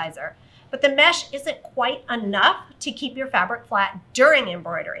stabilizer. But the mesh isn't quite enough to keep your fabric flat during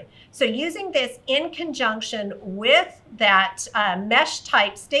embroidery. So using this in conjunction with that mesh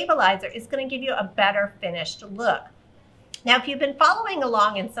type stabilizer is going to give you a better finished look. Now, if you've been following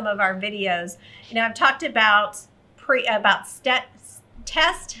along in some of our videos, I've talked about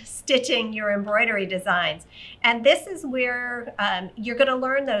test stitching your embroidery designs. And this is where you're going to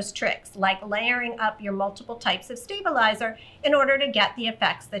learn those tricks, like layering up your multiple types of stabilizer in order to get the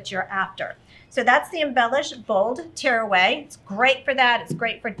effects that you're after. So that's the Embellish Bold Tearaway. It's great for that. It's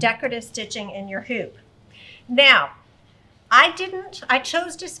great for decorative stitching in your hoop. Now, I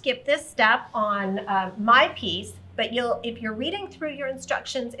chose to skip this step on my piece, but if you're reading through your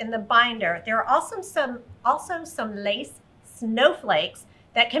instructions in the binder, there are also some lace snowflakes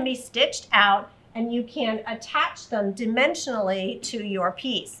that can be stitched out, and you can attach them dimensionally to your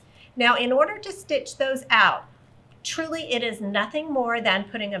piece. Now, in order to stitch those out, truly it is nothing more than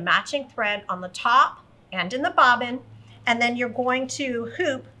putting a matching thread on the top and in the bobbin, and then you're going to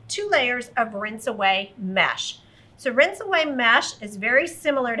hoop 2 layers of rinse away mesh. So rinse away mesh is very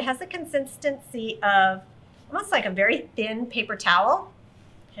similar. It has the consistency of almost like a very thin paper towel,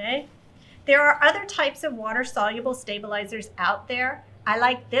 okay? There are other types of water-soluble stabilizers out there. I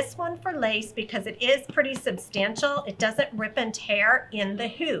like this one for lace because it is pretty substantial. It doesn't rip and tear in the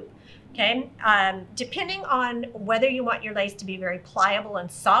hoop, okay? Depending on whether you want your lace to be very pliable and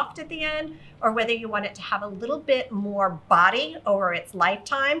soft at the end, or whether you want it to have a little bit more body over its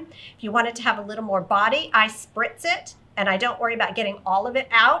lifetime. If you want it to have a little more body, I spritz it, and I don't worry about getting all of it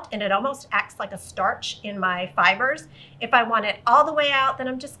out, and it almost acts like a starch in my fibers. If I want it all the way out, then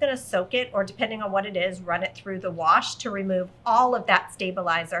I'm just gonna soak it, or depending on what it is, run it through the wash to remove all of that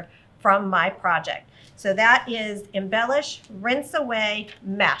stabilizer from my project. So that is Embellish Rinse Away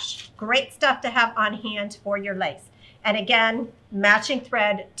Mesh. Great stuff to have on hand for your lace. And again, matching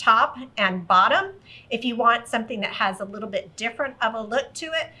thread top and bottom. If you want something that has a little bit different of a look to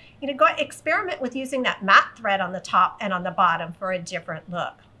it, go experiment with using that matte thread on the top and on the bottom for a different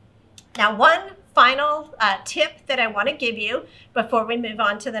look. Now, one final tip that I want to give you before we move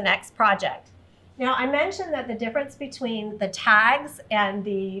on to the next project. Now, I mentioned that the difference between the tags and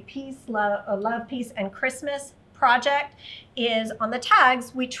the Love, Peace, and Christmas project is on the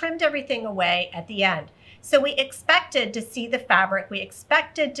tags, we trimmed everything away at the end. So we expected to see the fabric, we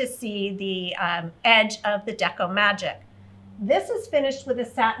expected to see the edge of the Deco Magic. This is finished with a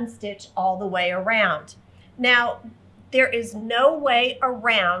satin stitch all the way around. Now, there is no way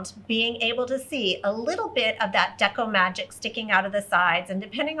around being able to see a little bit of that Deco Magic sticking out of the sides, and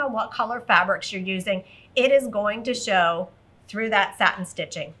depending on what color fabrics you're using, it is going to show through that satin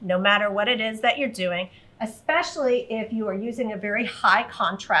stitching, no matter what it is that you're doing, especially if you are using a very high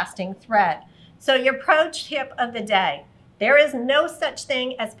contrasting thread. So your pro tip of the day, there is no such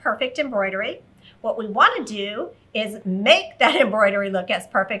thing as perfect embroidery. What we want to do is make that embroidery look as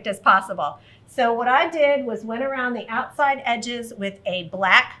perfect as possible. So what I did was went around the outside edges with a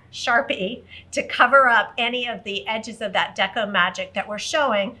black Sharpie to cover up any of the edges of that Deco Magic that were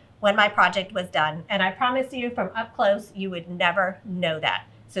showing when my project was done. And I promise you from up close, you would never know that.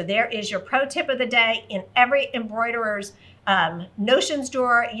 So there is your pro tip of the day. In every embroiderer's notions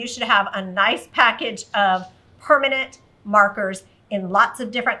drawer, you should have a nice package of permanent markers in lots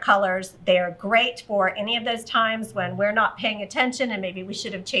of different colors. They are great for any of those times when we're not paying attention and maybe we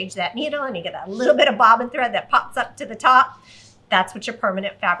should have changed that needle and you get that little bit of bobbin thread that pops up to the top. That's what your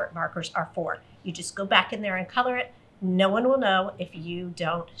permanent fabric markers are for. You just go back in there and color it. No one will know if you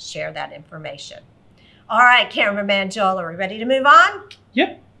don't share that information. All right, cameraman Joel, are we ready to move on?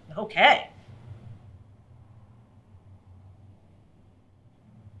 Yep. Okay.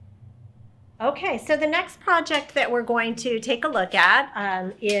 Okay, so the next project that we're going to take a look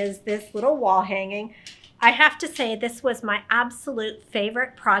at is this little wall hanging. I have to say this was my absolute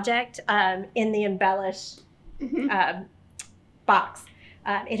favorite project in the Embellish box.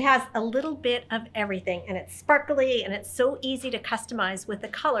 It has a little bit of everything and it's sparkly and it's so easy to customize with the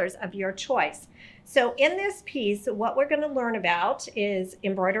colors of your choice. So in this piece, what we're going to learn about is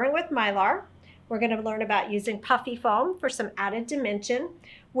embroidering with Mylar. We're going to learn about using puffy foam for some added dimension.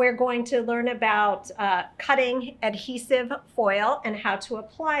 We're going to learn about cutting adhesive foil and how to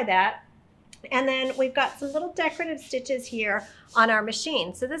apply that. And then we've got some little decorative stitches here on our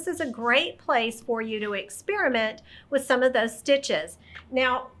machine. So this is a great place for you to experiment with some of those stitches.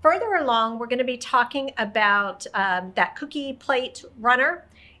 Now, further along, we're going to be talking about that cookie plate runner.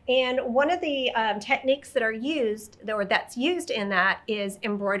 And one of the techniques that are used, or that's used in that, is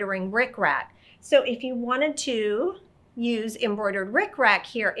embroidering rickrack. So if you wanted to use embroidered rickrack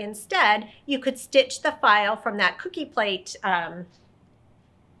here instead, you could stitch the file from that cookie plate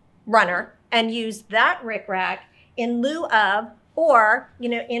runner and use that rickrack in lieu of, or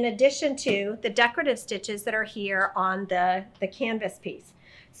in addition to the decorative stitches that are here on the canvas piece.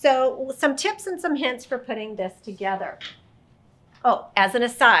 So some tips and some hints for putting this together. Oh, as an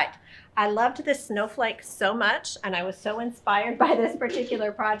aside, I loved this snowflake so much and I was so inspired by this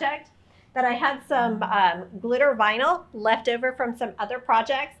particular project that I had some glitter vinyl left over from some other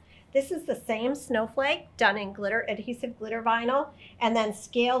projects. This is the same snowflake done in adhesive glitter vinyl and then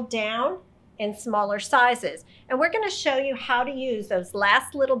scaled down in smaller sizes. And we're going to show you how to use those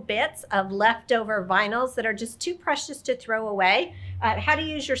last little bits of leftover vinyls that are just too precious to throw away, how to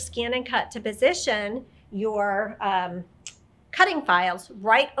use your scan and cut to position your cutting files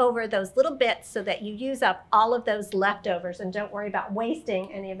right over those little bits so that you use up all of those leftovers and don't worry about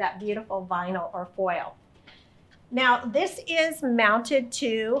wasting any of that beautiful vinyl or foil. Now this is mounted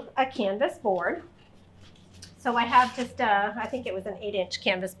to a canvas board. So I have just, I think it was an 8-inch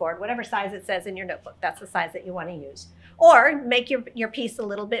canvas board, whatever size it says in your notebook, that's the size that you want to use. Or make your piece a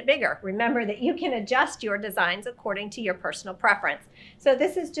little bit bigger. Remember that you can adjust your designs according to your personal preference. So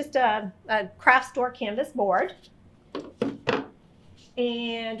this is just a craft store canvas board.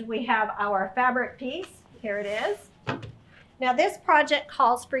 And we have our fabric piece. Here it is. Now this project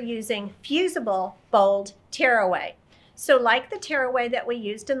calls for using fusible bold tearaway. So like the tearaway that we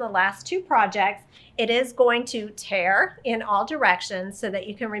used in the last two projects, it is going to tear in all directions so that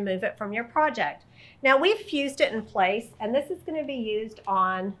you can remove it from your project. Now we've fused it in place and this is going to be used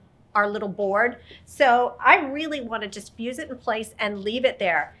on our little board. So I really want to just fuse it in place and leave it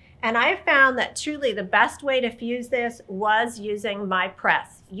there. And I found that truly the best way to fuse this was using my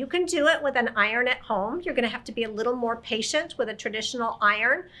press. You can do it with an iron at home. You're going to have to be a little more patient with a traditional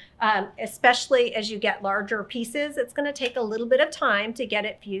iron, especially as you get larger pieces. It's going to take a little bit of time to get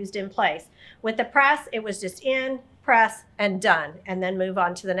it fused in place. With the press, it was just in, press, and done, and then move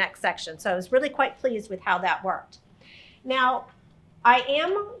on to the next section. So I was really quite pleased with how that worked. Now, I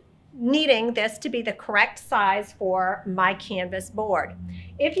am needing this to be the correct size for my canvas board.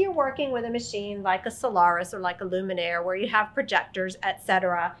 If you're working with a machine like a Solaris or like a Luminaire where you have projectors,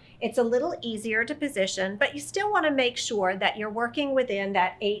 etc., it's a little easier to position, but you still want to make sure that you're working within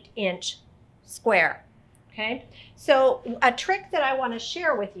that 8-inch square. Okay, so a trick that I want to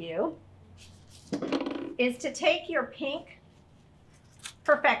share with you is to take your pink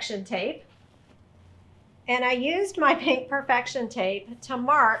Perfection tape, and I used my pink Perfection tape to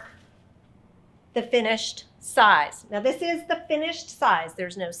mark the finished size. Now this is the finished size.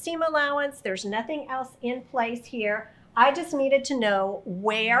 There's no seam allowance. There's nothing else in place here. I just needed to know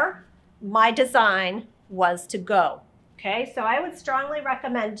where my design was to go. Okay, so I would strongly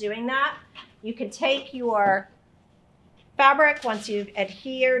recommend doing that. You can take your fabric once you've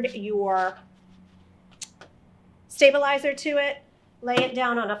adhered your stabilizer to it, lay it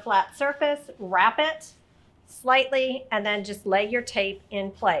down on a flat surface, wrap it slightly, and then just lay your tape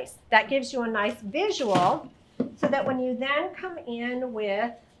in place. That gives you a nice visual so that when you then come in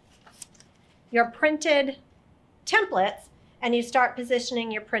with your printed templates and you start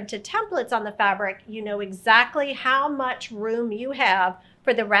positioning your printed templates on the fabric, you know exactly how much room you have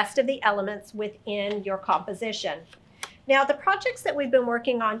for the rest of the elements within your composition. Now, the projects that we've been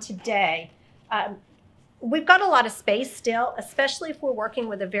working on today, we've got a lot of space still, especially if we're working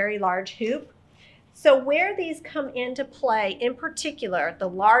with a very large hoop. So where these come into play, in particular, the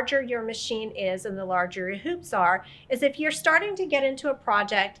larger your machine is and the larger your hoops are, is if you're starting to get into a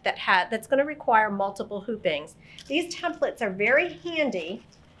project that's going to require multiple hoopings. These templates are very handy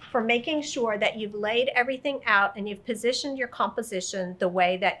for making sure that you've laid everything out and you've positioned your composition the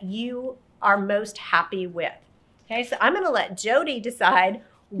way that you are most happy with. Okay, so I'm going to let Jody decide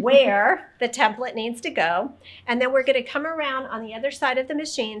where the template needs to go. And then we're going to come around on the other side of the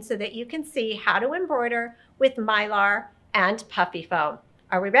machine so that you can see how to embroider with Mylar and Puffy Foam.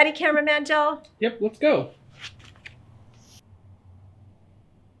 Are we ready, cameraman Joel? Yep, let's go.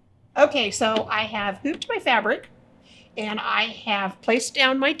 Okay, so I have hooped my fabric and I have placed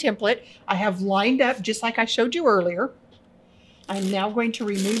down my template. I have lined up just like I showed you earlier. I'm now going to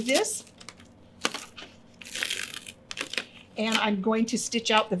remove this. And I'm going to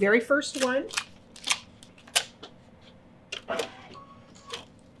stitch out the very first one.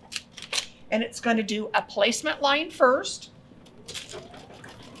 And it's going to do a placement line first.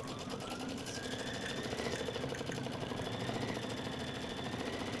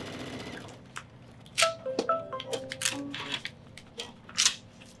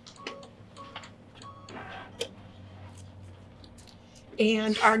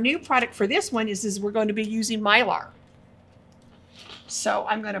 And our new product for this one is we're going to be using Mylar. So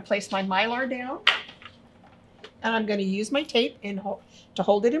I'm going to place my Mylar down and I'm going to use my tape to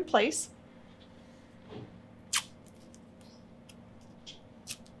hold it in place.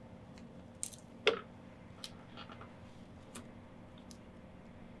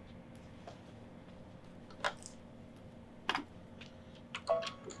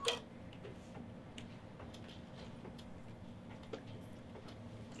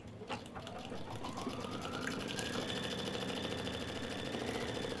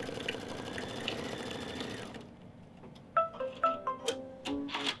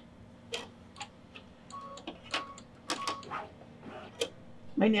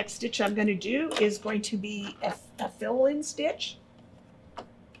 My next stitch I'm going to do is going to be a fill-in stitch.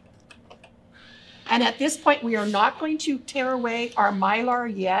 And at this point, we are not going to tear away our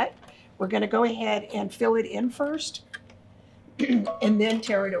Mylar yet. We're going to go ahead and fill it in first and then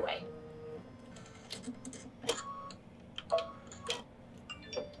tear it away.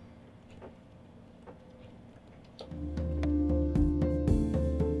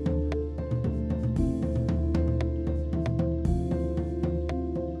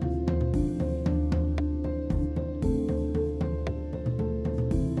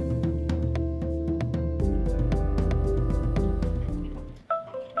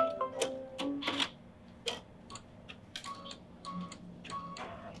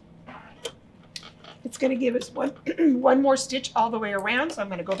 It's going to give us one more stitch all the way around, so I'm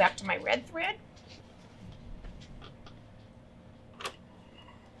going to go back to my red thread.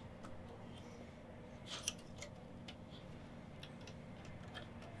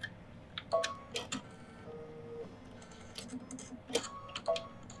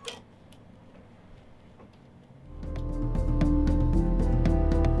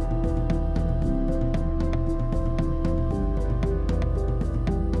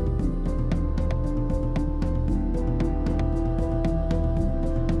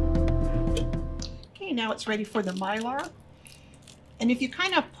 Now it's ready for the Mylar. And if you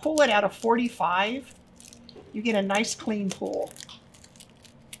kind of pull it out of 45, you get a nice clean pull.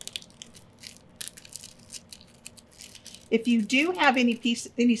 If you do have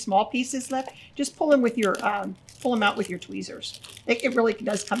any small pieces left, just pull them with your pull them out with your tweezers. It really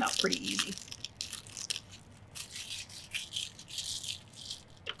does come out pretty easy.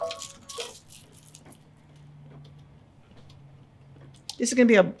 This is going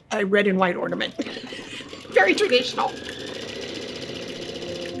to be a red and white ornament. Very traditional.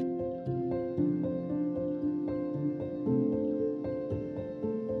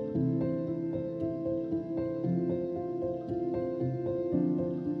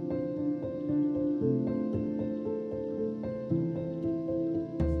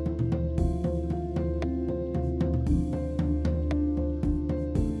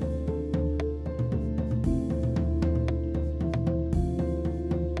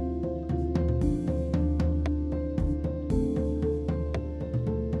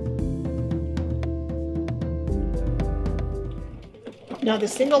 Now the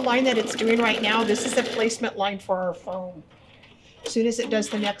single line that it's doing right now, this is a placement line for our foam. As soon as it does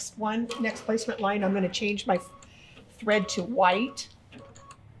the next placement line, I'm going to change my thread to white.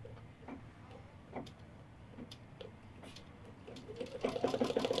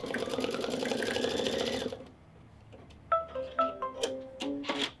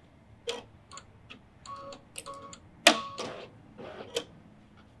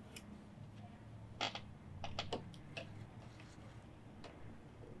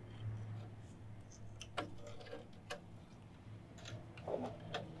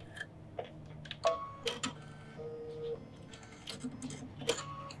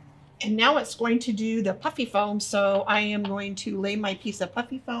 And now it's going to do the puffy foam. So I am going to lay my piece of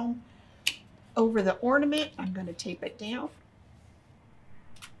puffy foam over the ornament. I'm going to tape it down.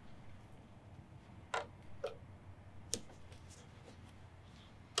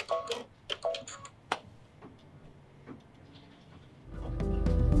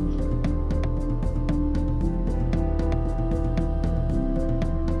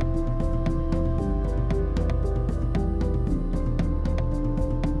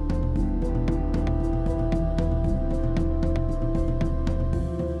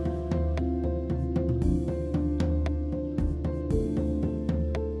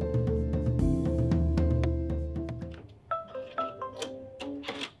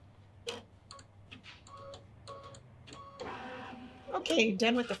 Okay,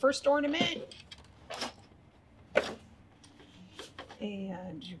 done with the first ornament.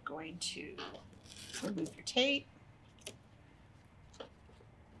 And you're going to remove your tape.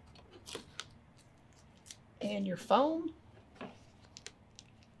 And your foam.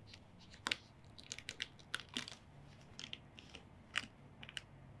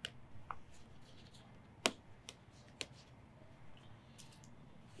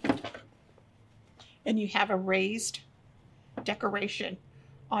 And you have a raised decoration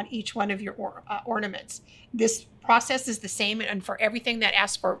on each one of your ornaments. This process is the same and for everything that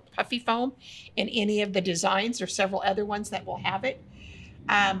asks for puffy foam in any of the designs or several other ones that will have it.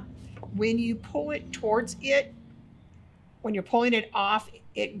 When you pull it towards it, when you're pulling it off,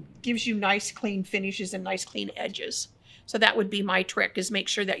 it gives you nice clean finishes and nice clean edges. So that would be my trick, is make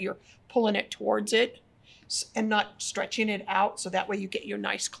sure that you're pulling it towards it and not stretching it out, so that way you get your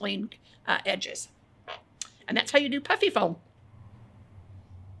nice clean edges. And that's how you do puffy foam.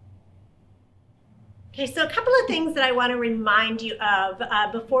 Okay, so a couple of things that I want to remind you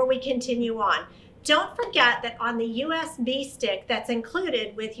of before we continue on. Don't forget that on the USB stick that's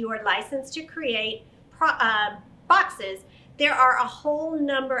included with your license to create boxes, there are a whole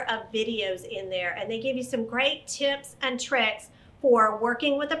number of videos in there, and they give you some great tips and tricks for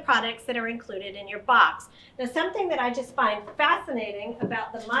working with the products that are included in your box. Now, something that I just find fascinating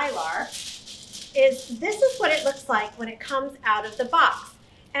about the Mylar is this is what it looks like when it comes out of the box.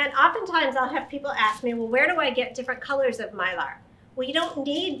 And oftentimes I'll have people ask me, well, where do I get different colors of Mylar? Well, you don't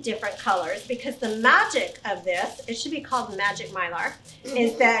need different colors, because the magic of this, it should be called Magic Mylar,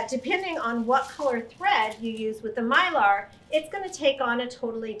 is that depending on what color thread you use with the Mylar, it's going to take on a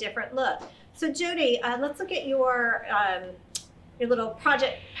totally different look. So Jody, let's look at your little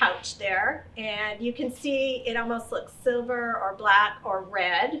project pouch there, and you can see it almost looks silver or black or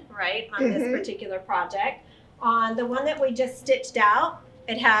red, right, on this particular project. On the one that we just stitched out,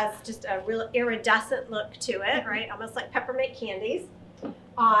 it has just a real iridescent look to it, right? Almost like peppermint candies.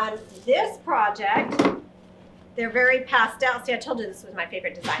 On this project, they're very pastel. See, I told you this was my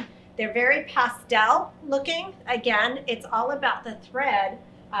favorite design. They're very pastel looking. Again, it's all about the thread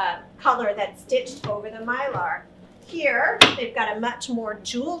color that's stitched over the Mylar. Here, they've got a much more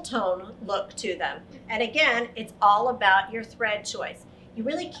jewel tone look to them. And again, it's all about your thread choice. You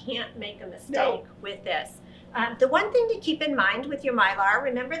really can't make a mistake with this. The one thing to keep in mind with your Mylar,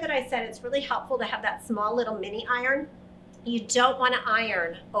 remember that I said it's really helpful to have that small little mini iron. You don't want to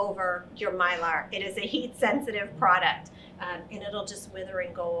iron over your Mylar. It is a heat sensitive product, and it'll just wither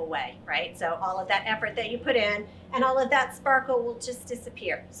and go away, right? So all of that effort that you put in and all of that sparkle will just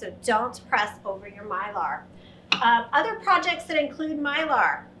disappear. So don't press over your Mylar. Other projects that include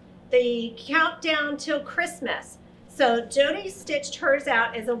Mylar, the countdown till Christmas. So Jody stitched hers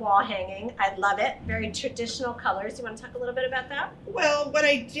out as a wall hanging. I love it. Very traditional colors. You want to talk a little bit about that? Well, what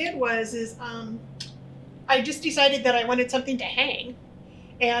I did was I just decided that I wanted something to hang.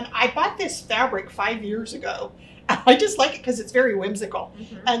 And I bought this fabric 5 years ago. I just like it because it's very whimsical.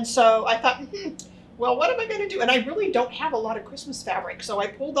 And so I thought, well, what am I going to do? And I really don't have a lot of Christmas fabric. So I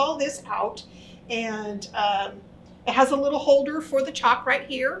pulled all this out, and it has a little holder for the chalk right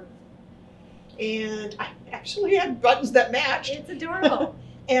here. And I actually had buttons that matched. It's adorable.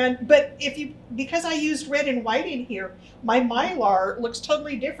 But because I used red and white in here, my Mylar looks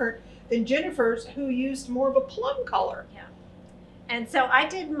totally different than Jennifer's, who used more of a plum color. Yeah. And so I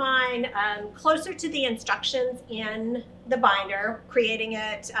did mine closer to the instructions in the binder, creating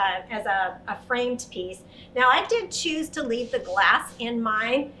it as a framed piece. Now I did choose to leave the glass in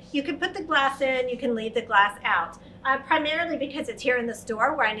mine. You can put the glass in, you can leave the glass out. Primarily because it's here in the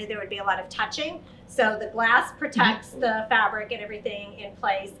store where I knew there would be a lot of touching. So the glass protects the fabric and everything in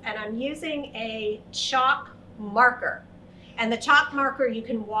place. And I'm using a chalk marker. And the chalk marker, you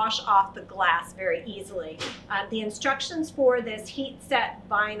can wash off the glass very easily. The instructions for this heat set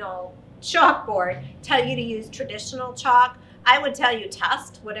vinyl chalkboard tell you to use traditional chalk. I would tell you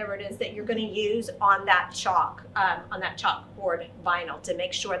test whatever it is that you're going to use on that chalkboard vinyl to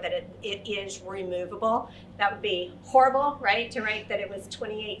make sure that it is removable. That would be horrible, right? To write that it was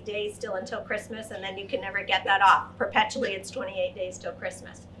 28 days still until Christmas, and then you can never get that off. Perpetually, it's 28 days till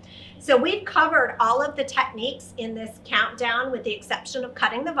Christmas. So we've covered all of the techniques in this countdown with the exception of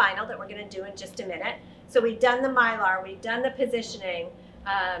cutting the vinyl that we're going to do in just a minute. So we've done the Mylar, we've done the positioning,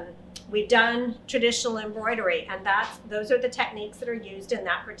 we've done traditional embroidery, and those are the techniques that are used in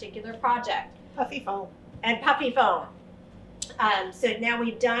that particular project. Puffy foam. And puffy foam. So now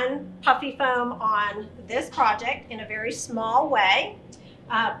we've done puffy foam on this project in a very small way.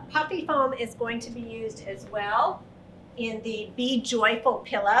 Puffy foam is going to be used as well in the Be Joyful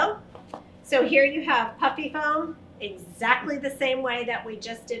pillow. So here you have puffy foam exactly the same way that we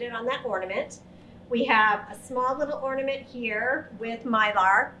just did it on that ornament. We have a small little ornament here with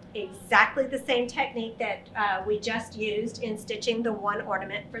Mylar, exactly the same technique that we just used in stitching the one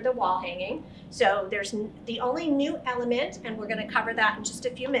ornament for the wall hanging. So there's the only new element, and we're going to cover that in just a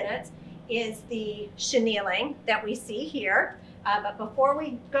few minutes, is the chenilling that we see here. But before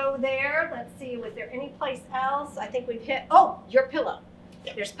we go there, let's see, was there any place else? I think we've hit, oh, your pillow.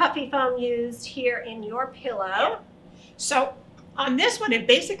 There's puffy foam used here in your pillow. Yeah. So on this one, it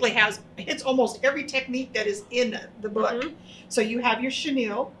basically hits almost every technique that is in the book. Mm-hmm. So you have your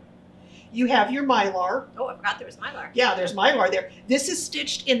chenille, you have your Mylar. Oh, I forgot there was Mylar. Yeah, there's Mylar there. This is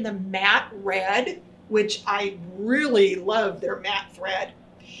stitched in the matte red, which I really love their matte thread.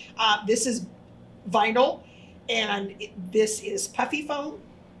 This is vinyl, and this is puffy foam,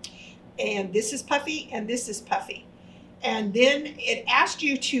 and this is puffy, and this is puffy. And then it asked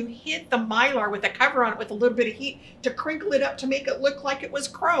you to hit the Mylar with a cover on it with a little bit of heat to crinkle it up to make it look like it was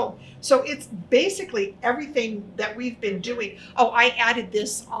chrome. So it's basically everything that we've been doing. Oh, I added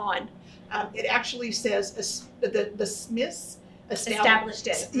this on. It actually says the Smiths established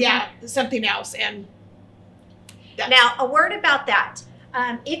it. Yeah, something else. And now a word about that.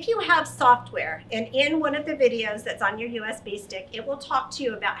 If you have software, and in one of the videos that's on your USB stick, it will talk to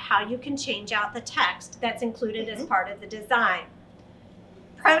you about how you can change out the text that's included as part of the design.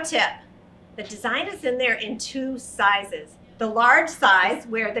 Pro tip, the design is in there in two sizes. The large size,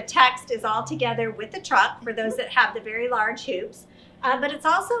 where the text is all together with the truck for those that have the very large hoops, but it's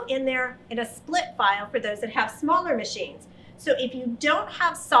also in there in a split file for those that have smaller machines. So if you don't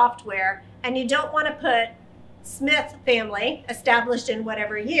have software and you don't want to put Smith family established in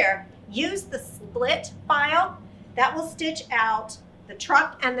whatever year, use the split file. That will stitch out the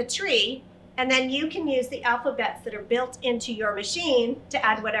truck and the tree, and then you can use the alphabets that are built into your machine to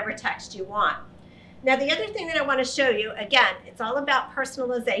add whatever text you want. Now the other thing that I want to show you, again, it's all about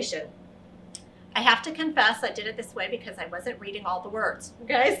personalization. I have to confess I did it this way because I wasn't reading all the words,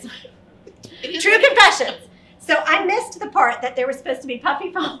 okay? True confessions. So I missed the part that there was supposed to be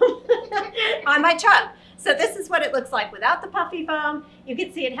puffy foam on my truck. So this is what it looks like without the puffy foam. You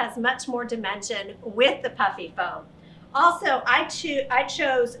can see it has much more dimension with the puffy foam. Also, I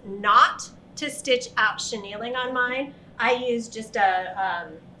chose not to stitch out chenilling on mine. I used just a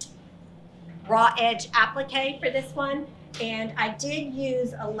raw edge applique for this one. And I did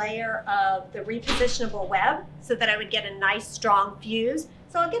use a layer of the repositionable web so that I would get a nice strong fuse.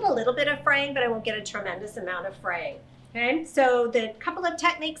 So I'll get a little bit of fraying, but I won't get a tremendous amount of fraying. Okay, so the couple of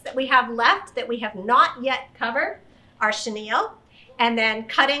techniques that we have left that we have not yet covered are chenille, and then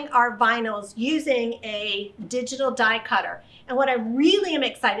cutting our vinyls using a digital die cutter. And what I really am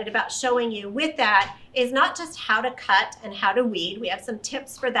excited about showing you with that is not just how to cut and how to weed, we have some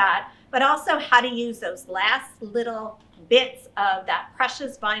tips for that, but also how to use those last little bits of that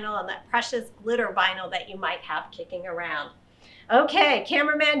precious vinyl and that precious glitter vinyl that you might have kicking around. Okay,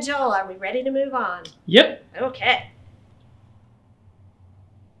 cameraman Joel, are we ready to move on? Yep. Okay.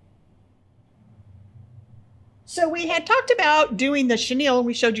 So we had talked about doing the chenille, and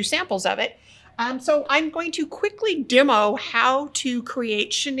we showed you samples of it. So I'm going to quickly demo how to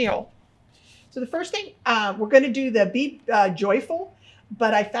create chenille. So the first thing, we're going to do the Be Joyful,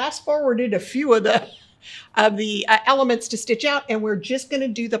 but I fast forwarded a few of the elements to stitch out, and we're just going to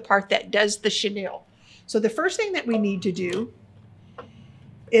do the part that does the chenille. So the first thing that we need to do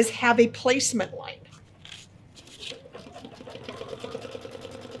is have a placement line.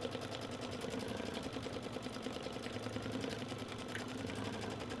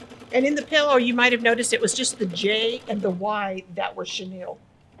 And in the pillow, you might have noticed it was just the J and the Y that were chenille.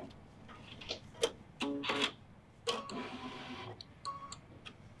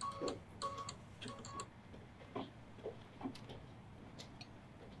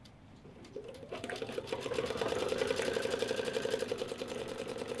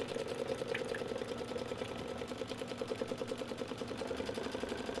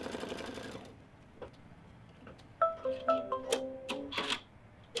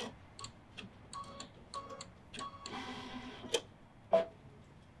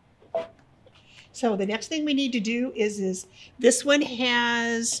 So the next thing we need to do is this one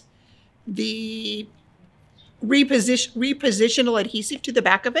has the repositional adhesive to the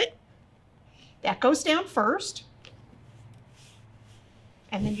back of it. That goes down first.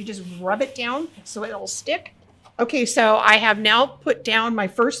 And then you just rub it down so it'll stick. Okay, so I have now put down my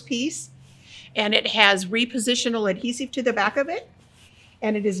first piece, and it has repositional adhesive to the back of it.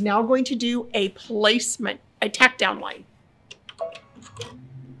 And it is now going to do a placement, a tack down line.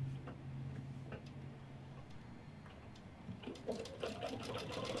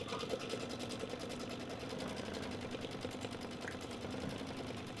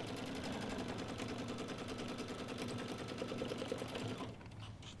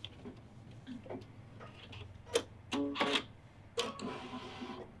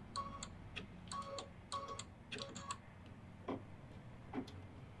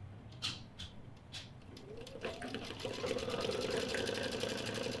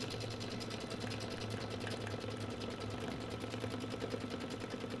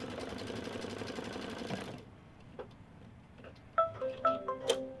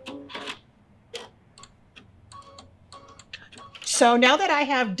 So now that I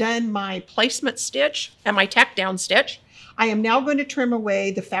have done my placement stitch and my tack down stitch, I am now going to trim away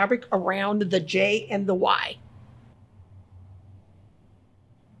the fabric around the J and the Y.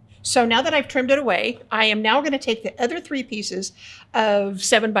 So now that I've trimmed it away, I am now going to take the other 3 pieces of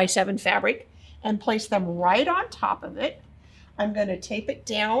 7x7 fabric and place them right on top of it. I'm going to tape it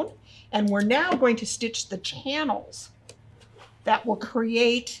down, and we're now going to stitch the channels that will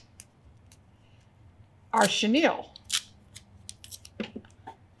create our chenille.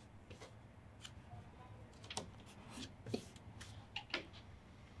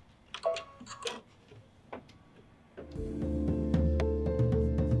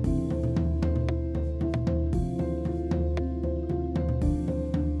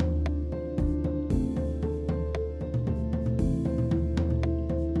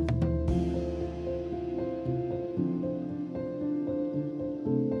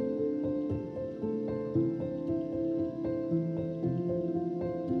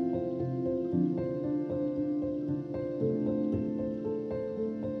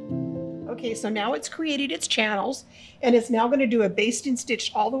 Okay, so now it's created its channels, and it's now going to do a basting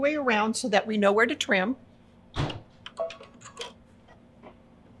stitch all the way around so that we know where to trim.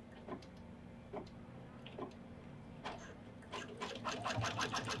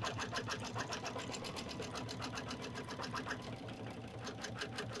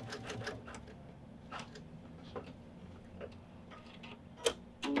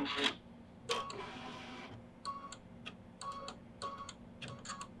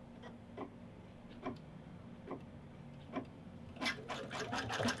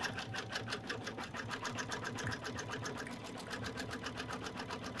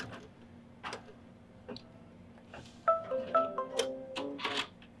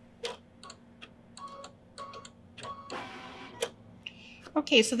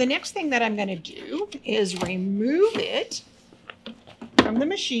 Okay, so the next thing that I'm going to do is remove it from the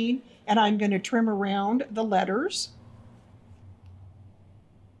machine, and I'm going to trim around the letters.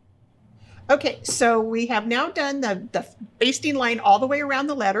 Okay, so we have now done the basting line all the way around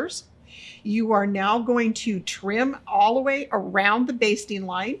the letters. You are now going to trim all the way around the basting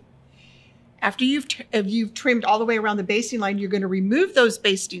line. After you've trimmed all the way around the basting line, you're going to remove those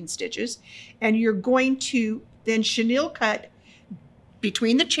basting stitches, and you're going to then chenille cut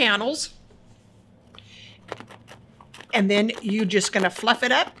between the channels, and then you're just going to fluff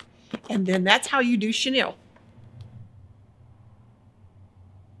it up, and then that's how you do chenille.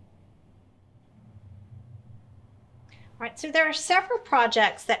 All right, so there are several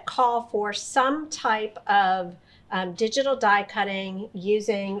projects that call for some type of digital die cutting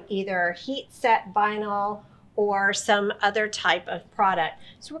using either heat set vinyl or some other type of product.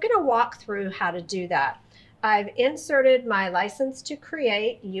 So we're going to walk through how to do that. I've inserted my license to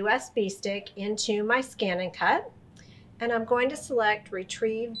create USB stick into my Scan and Cut, and I'm going to select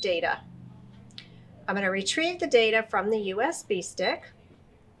Retrieve Data. I'm going to retrieve the data from the USB stick,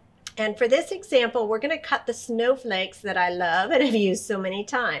 and for this example we're going to cut the snowflakes that I love and have used so many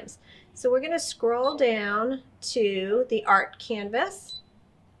times. So we're going to scroll down to the art canvas,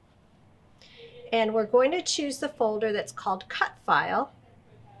 and we're going to choose the folder that's called Cut File.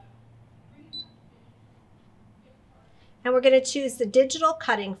 And we're going to choose the digital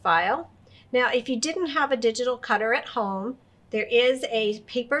cutting file. Now, if you didn't have a digital cutter at home, there is a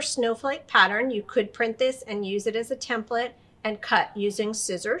paper snowflake pattern. You could print this and use it as a template and cut using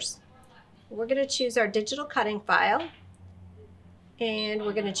scissors. We're going to choose our digital cutting file, and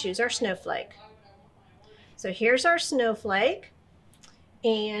we're going to choose our snowflake. So here's our snowflake,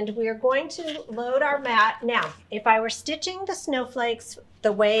 And we are going to load our mat. Now, if I were stitching the snowflakes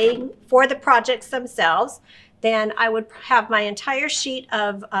the way for the projects themselves, then I would have my entire sheet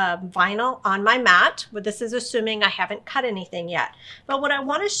of vinyl on my mat. But this is assuming I haven't cut anything yet. But what I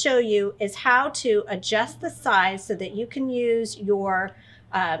want to show you is how to adjust the size so that you can use your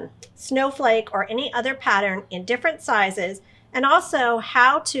snowflake or any other pattern in different sizes, and also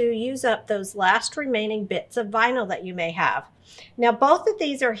how to use up those last remaining bits of vinyl that you may have. Now, both of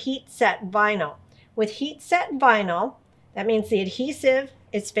these are heat set vinyl. With heat set vinyl, that means the adhesive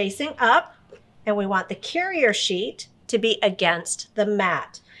is facing up, and we want the carrier sheet to be against the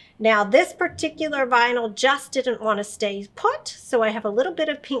mat. Now, this particular vinyl just didn't want to stay put, so I have a little bit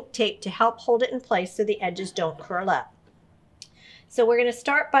of pink tape to help hold it in place so the edges don't curl up. So we're going to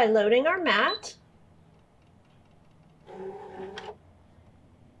start by loading our mat.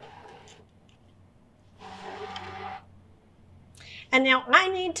 And now I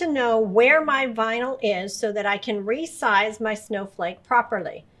need to know where my vinyl is so that I can resize my snowflake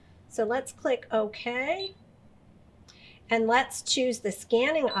properly. So let's click OK. And let's choose the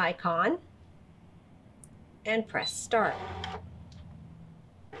scanning icon and press Start.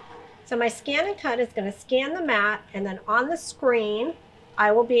 So my scan and cut is going to scan the mat, and then on the screen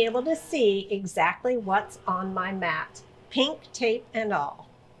I will be able to see exactly what's on my mat, pink tape and all.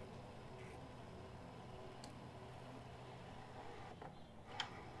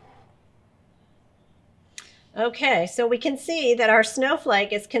 Okay, so we can see that our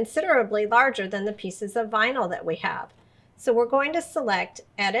snowflake is considerably larger than the pieces of vinyl that we have. So we're going to select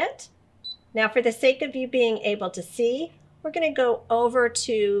Edit. Now, for the sake of you being able to see, we're going to go over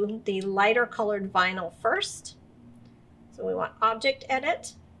to the lighter colored vinyl first. So we want Object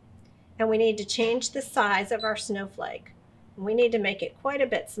Edit, and we need to change the size of our snowflake. We need to make it quite a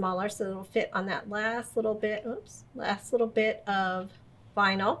bit smaller so it'll fit on that last little bit, last little bit of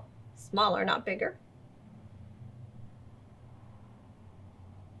vinyl. Smaller, not bigger.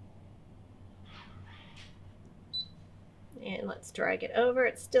 And let's drag it over.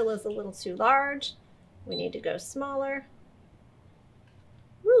 It still is a little too large. We need to go smaller.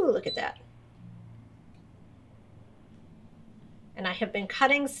 Woo, look at that. And I have been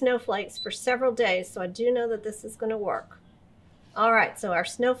cutting snowflakes for several days, so I do know that this is going to work. All right, so our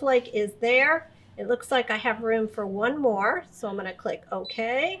snowflake is there. It looks like I have room for one more, so I'm going to click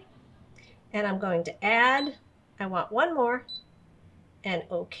OK. And I'm going to add. I want one more. And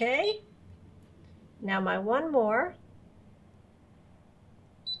OK. Now my one more.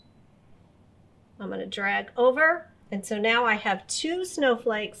 I'm going to drag over, and so now I have two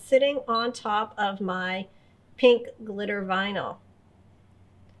snowflakes sitting on top of my pink glitter vinyl.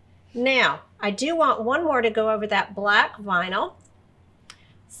 Now, I do want one more to go over that black vinyl,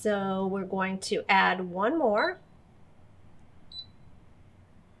 so we're going to add one more.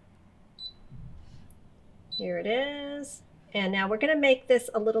 Here it is, and now we're going to make this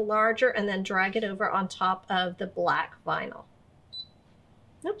a little larger and then drag it over on top of the black vinyl.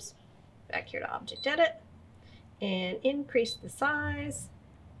 Oops. Back here to Object Edit and increase the size.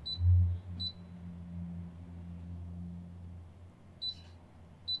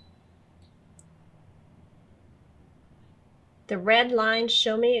 The red lines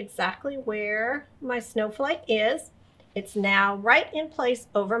show me exactly where my snowflake is. It's now right in place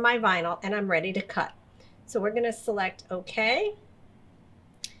over my vinyl, and I'm ready to cut. So we're going to select OK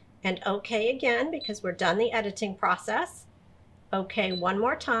and OK again because we're done the editing process. OK one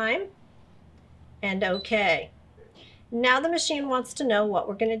more time. And OK. Now the machine wants to know what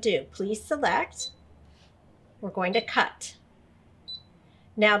we're going to do. Please select. We're going to cut.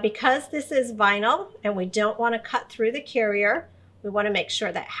 Now, because this is vinyl and we don't want to cut through the carrier, we want to make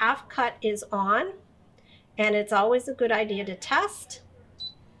sure that half cut is on. And it's always a good idea to test.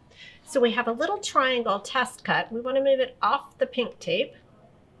 So we have a little triangle test cut. We want to move it off the pink tape.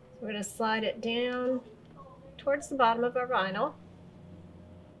 We're going to slide it down towards the bottom of our vinyl.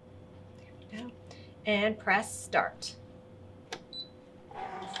 There we go. And press Start.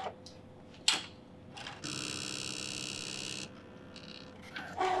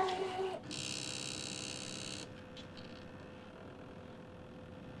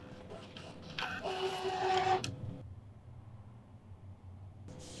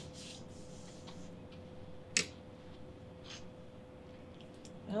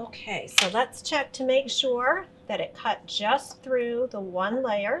 Okay, so let's check to make sure that it cut just through the one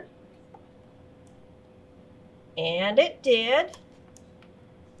layer. And it did.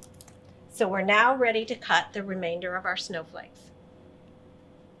 So we're now ready to cut the remainder of our snowflakes.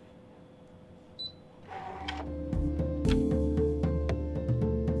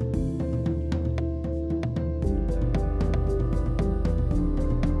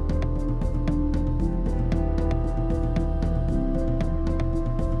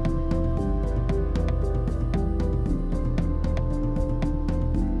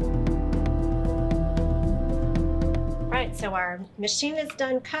 so our machine is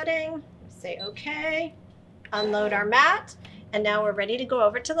done cutting. Say okay, unload our mat, and now we're ready to go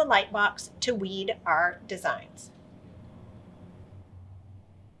over to the light box to weed our designs.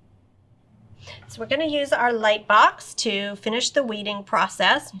 So we're going to use our light box to finish the weeding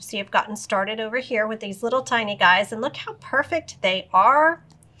process. You see I've gotten started over here with these little tiny guys, and look how perfect they are.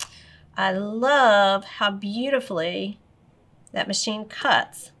 I love how beautifully that machine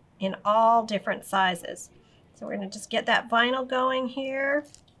cuts in all different sizes. So we're going to just get that vinyl going here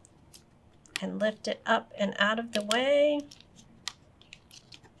and lift it up and out of the way.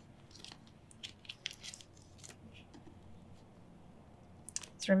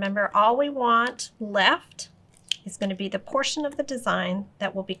 So remember, all we want left is going to be the portion of the design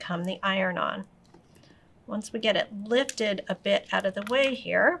that will become the iron-on. Once we get it lifted a bit out of the way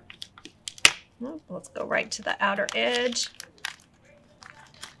here, let's go right to the outer edge.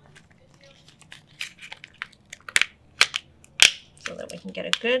 So that we can get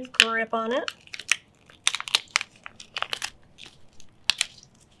a good grip on it.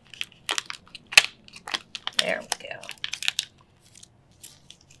 There we go.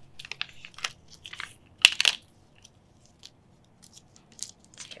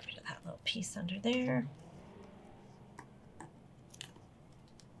 Let's get rid of that little piece under there.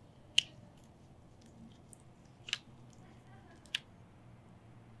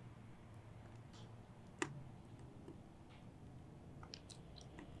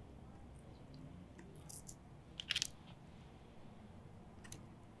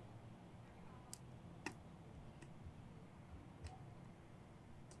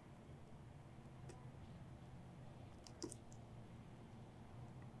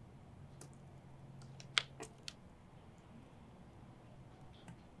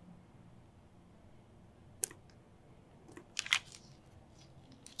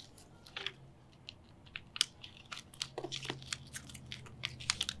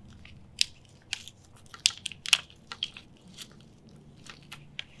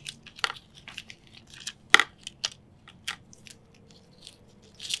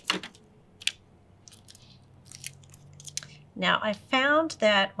 Now I found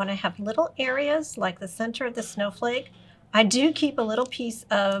that when I have little areas like the center of the snowflake, I do keep a little piece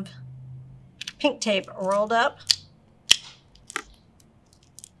of pink tape rolled up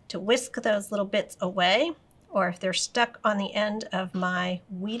to whisk those little bits away, or if they're stuck on the end of my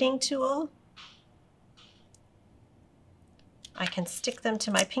weeding tool, I can stick them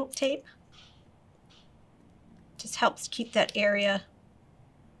to my pink tape. Just helps keep that area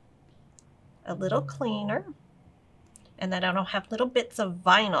a little cleaner, and that I don't have little bits of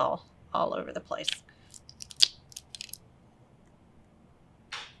vinyl all over the place.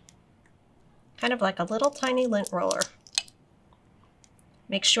 Kind of like a little tiny lint roller.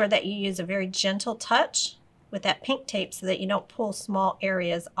 Make sure that you use a very gentle touch with that pink tape so that you don't pull small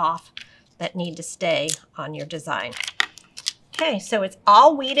areas off that need to stay on your design. Okay, so it's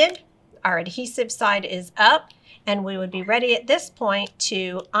all weeded. Our adhesive side is up, and we would be ready at this point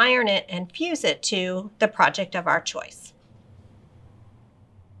to iron it and fuse it to the project of our choice.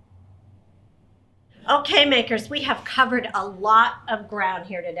 Okay, makers, we have covered a lot of ground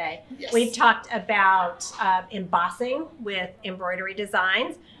here today. Yes. We've talked about embossing with embroidery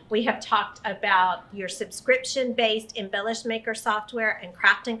designs. We have talked about your subscription-based Embellish Maker software and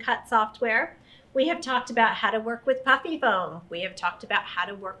Craft and Cut software. We have talked about how to work with puffy foam. We have talked about how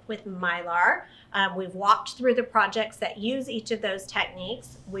to work with Mylar. We've walked through the projects that use each of those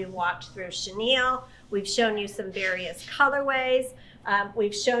techniques. We've walked through chenille. We've shown you some various colorways.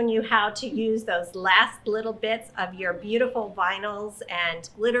 We've shown you how to use those last little bits of your beautiful vinyls and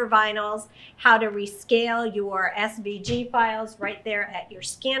glitter vinyls, how to rescale your SVG files right there at your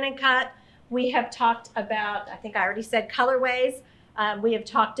Scan and Cut. We have talked about, I think I already said colorways. We have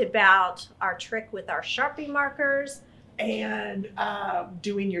talked about our trick with our Sharpie markers. And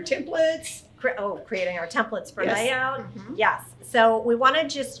doing your templates. Creating our templates for Yes. layout. Mm-hmm. Yes. So we want to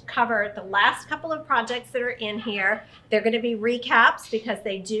just cover the last couple of projects that are in here. They're going to be recaps because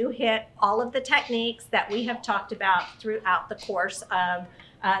they do hit all of the techniques that we have talked about throughout the course of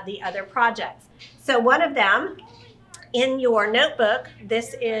the other projects. So one of them, in your notebook,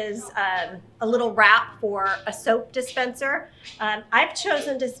 this is a little wrap for a soap dispenser. I've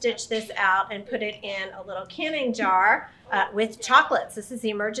chosen to stitch this out and put it in a little canning jar with chocolates. This is the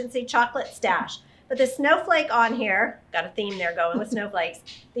emergency chocolate stash. But the snowflake on here, got a theme there going with snowflakes.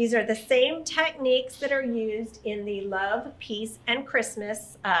 These are the same techniques that are used in the Love, Peace, and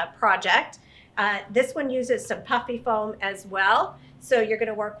Christmas project. This one uses some puffy foam as well. So you're going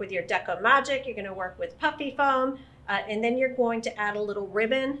to work with your Deco Magic. You're going to work with puffy foam. And then you're going to add a little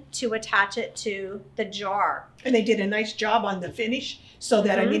ribbon to attach it to the jar. And they did a nice job on the finish so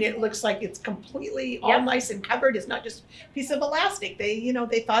that, I mean, it looks like it's completely all nice and covered. It's not just a piece of elastic. They, you know,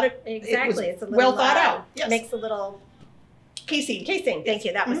 they thought it, Exactly. it It's a was little, well thought out. Yes. Makes a little Casing. Thank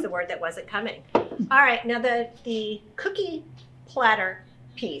you. That was the word that wasn't coming. All right. Now the cookie platter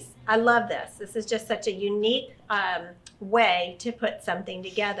piece. I love this. This is just such a unique way to put something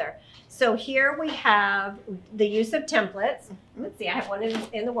together. So here we have the use of templates. Let's see, I have one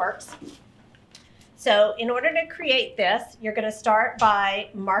in the works. So in order to create this, you're going to start by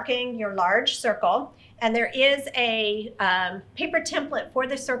marking your large circle. And there is a paper template for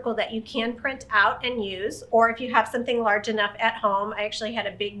the circle that you can print out and use. Or if you have something large enough at home, I actually had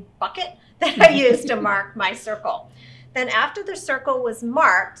a big bucket that I used to mark my circle. Then after the circle was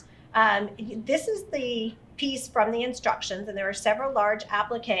marked, this is the piece from the instructions, and there are several large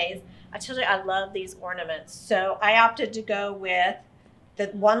appliques. I told you I love these ornaments. So I opted to go with the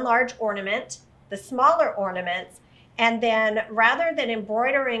one large ornament, the smaller ornaments, and then rather than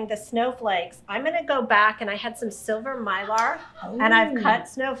embroidering the snowflakes, I'm going to go back, and I had some silver mylar, and I've cut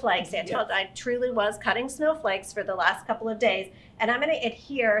snowflakes. I truly was cutting snowflakes for the last couple of days, and I'm going to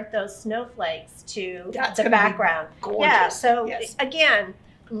adhere those snowflakes to the background. Yeah, so again,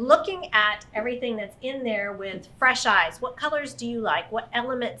 looking at everything that's in there with fresh eyes. What colors do you like? What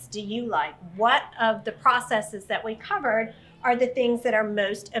elements do you like? What of the processes that we covered are the things that are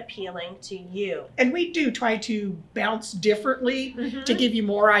most appealing to you? And we do try to bounce differently to give you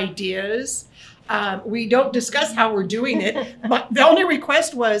more ideas. We don't discuss how we're doing it. But the only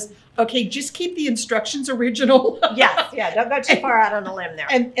request was, okay, just keep the instructions original. Yes, yeah, don't go too far out on a limb there.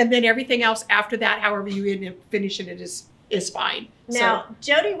 And then everything else after that, however you end up finishing it is fine. Now,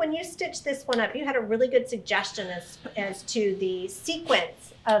 Jody, when you stitched this one up, you had a really good suggestion as to the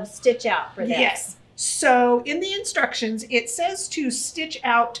sequence of stitch out for this. Yes. So in the instructions, it says to stitch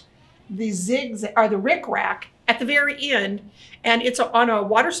out the zigzag or the rickrack at the very end, and it's on a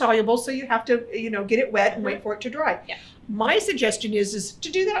water soluble, so you have to, you know, get it wet and wait for it to dry. Yeah. My suggestion is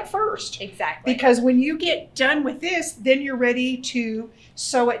to do that first. Exactly. Because when you get done with this, then you're ready to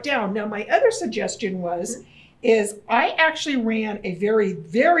sew it down. Now, my other suggestion was, is I actually ran a very,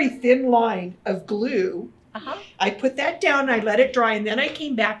 very thin line of glue. I put that down, I let it dry, and then I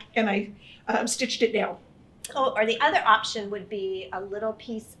came back and I stitched it down. Oh, or the other option would be a little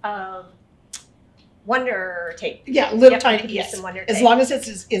piece of Wonder Tape. Yeah, little tiny, yes. Wonder As tape. long as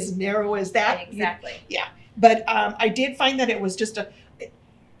it's as narrow as that. Exactly. Yeah, but I did find that it was just a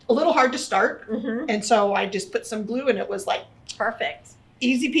little hard to start, and so I just put some glue, and it was like perfect.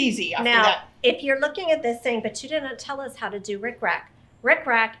 Easy peasy after now, that. If you're looking at this saying, but you didn't tell us how to do rickrack.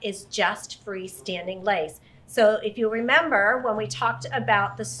 Rickrack is just freestanding lace. So if you remember when we talked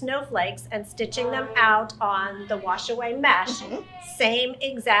about the snowflakes and stitching them out on the wash away mesh, same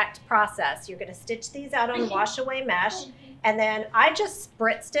exact process. You're going to stitch these out on wash away mesh, and then I just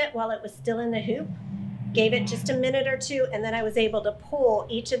spritzed it while it was still in the hoop, gave it just a minute or two, and then I was able to pull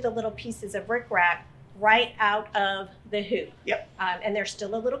each of the little pieces of rickrack right out of the hoop. Yep. And they're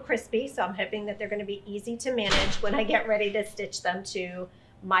still a little crispy, so I'm hoping that they're going to be easy to manage when I get ready to stitch them to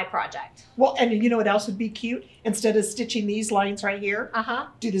my project. Well, and you know what else would be cute? Instead of stitching these lines right here,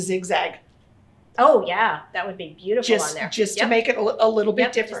 do the zigzag. Oh yeah, that would be beautiful on there. Just to make it a little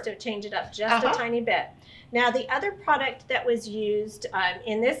bit different. Just to change it up just a tiny bit. Now the other product that was used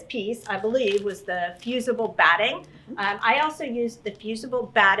in this piece, I believe, was the fusible batting. I also used the fusible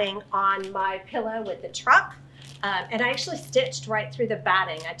batting on my pillow with the truck. And I actually stitched right through the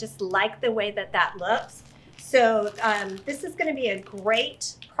batting. I just like the way that that looks. So this is going to be a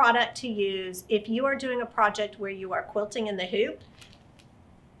great product to use if you are doing a project where you are quilting in the hoop.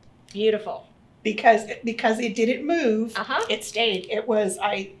 Beautiful. Because it didn't move, it stayed. It was,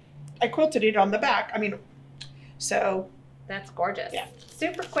 I quilted it on the back. I mean, so. That's gorgeous. Yeah.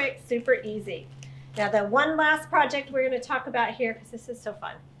 Super quick, super easy. Now the one last project we're going to talk about here, because this is so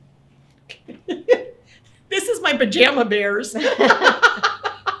fun. This is my pajama bears.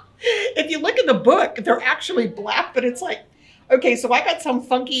 If you look in the book, they're actually black, but it's like, okay, so I got some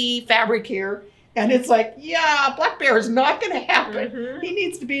funky fabric here, and it's like, yeah, black bear is not going to happen. He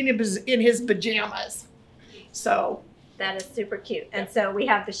needs to be in his pajamas. So that is super cute. And so we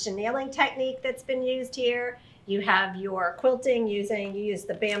have the chenilling technique that's been used here. You have your quilting you use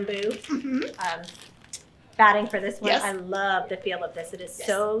the bamboo batting for this one. Yes. I love the feel of this. It is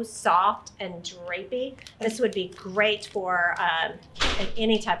so soft and drapey. This would be great for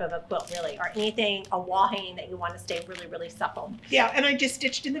any type of a quilt, really, or anything, a wall hanging that you want to stay really, really supple. Yeah, and I just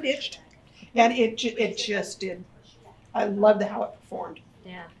stitched in the ditch, and it just did. I love how it performed.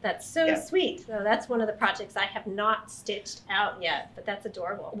 Yeah, that's so Yeah. sweet. So that's one of the projects I have not stitched out yet, but that's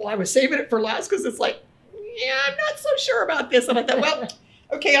adorable. Well, I was saving it for last because it's like, yeah, I'm not so sure about this. And I thought, well,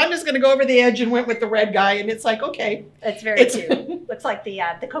 okay, I'm just going to go over the edge and went with the red guy. And it's like, okay. It's very cute. Looks like the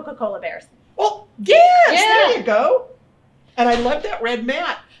Coca-Cola bears. Well, yes, Yeah. there you go. And I love that red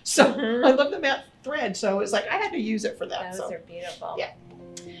mat. So Mhm. I love the mat thread. So it's like I had to use it for that. Those So are beautiful. yeah.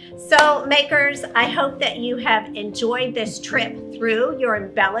 So makers, I hope that you have enjoyed this trip through your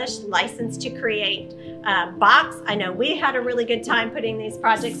embellished license to create box. I know we had a really good time putting these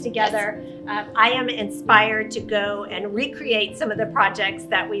projects together. I am inspired to go and recreate some of the projects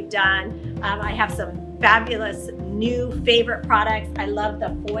that we've done. I have some fabulous new favorite products. I love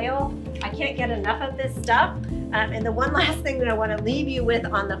the foil. I can't get enough of this stuff. And the one last thing that I want to leave you with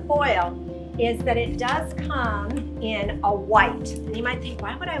on the foil is that it does come in a white. And you might think,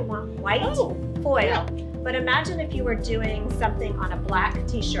 why would I want white foil? yeah. But imagine if you were doing something on a black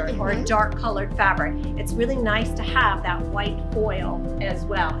t-shirt or a Mhm. dark colored fabric. It's really nice to have that white foil as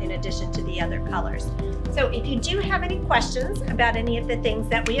well, in addition to the other colors. So if you do have any questions about any of the things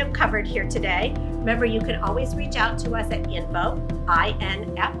that we have covered here today, remember you can always reach out to us at info,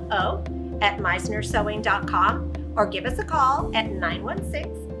 I-N-F-O, at meisnersewing.com, or give us a call at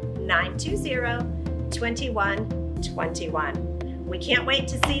 916-920-2121. We can't wait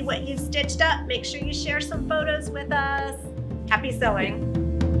to see what you've stitched up. Make sure you share some photos with us. Happy sewing.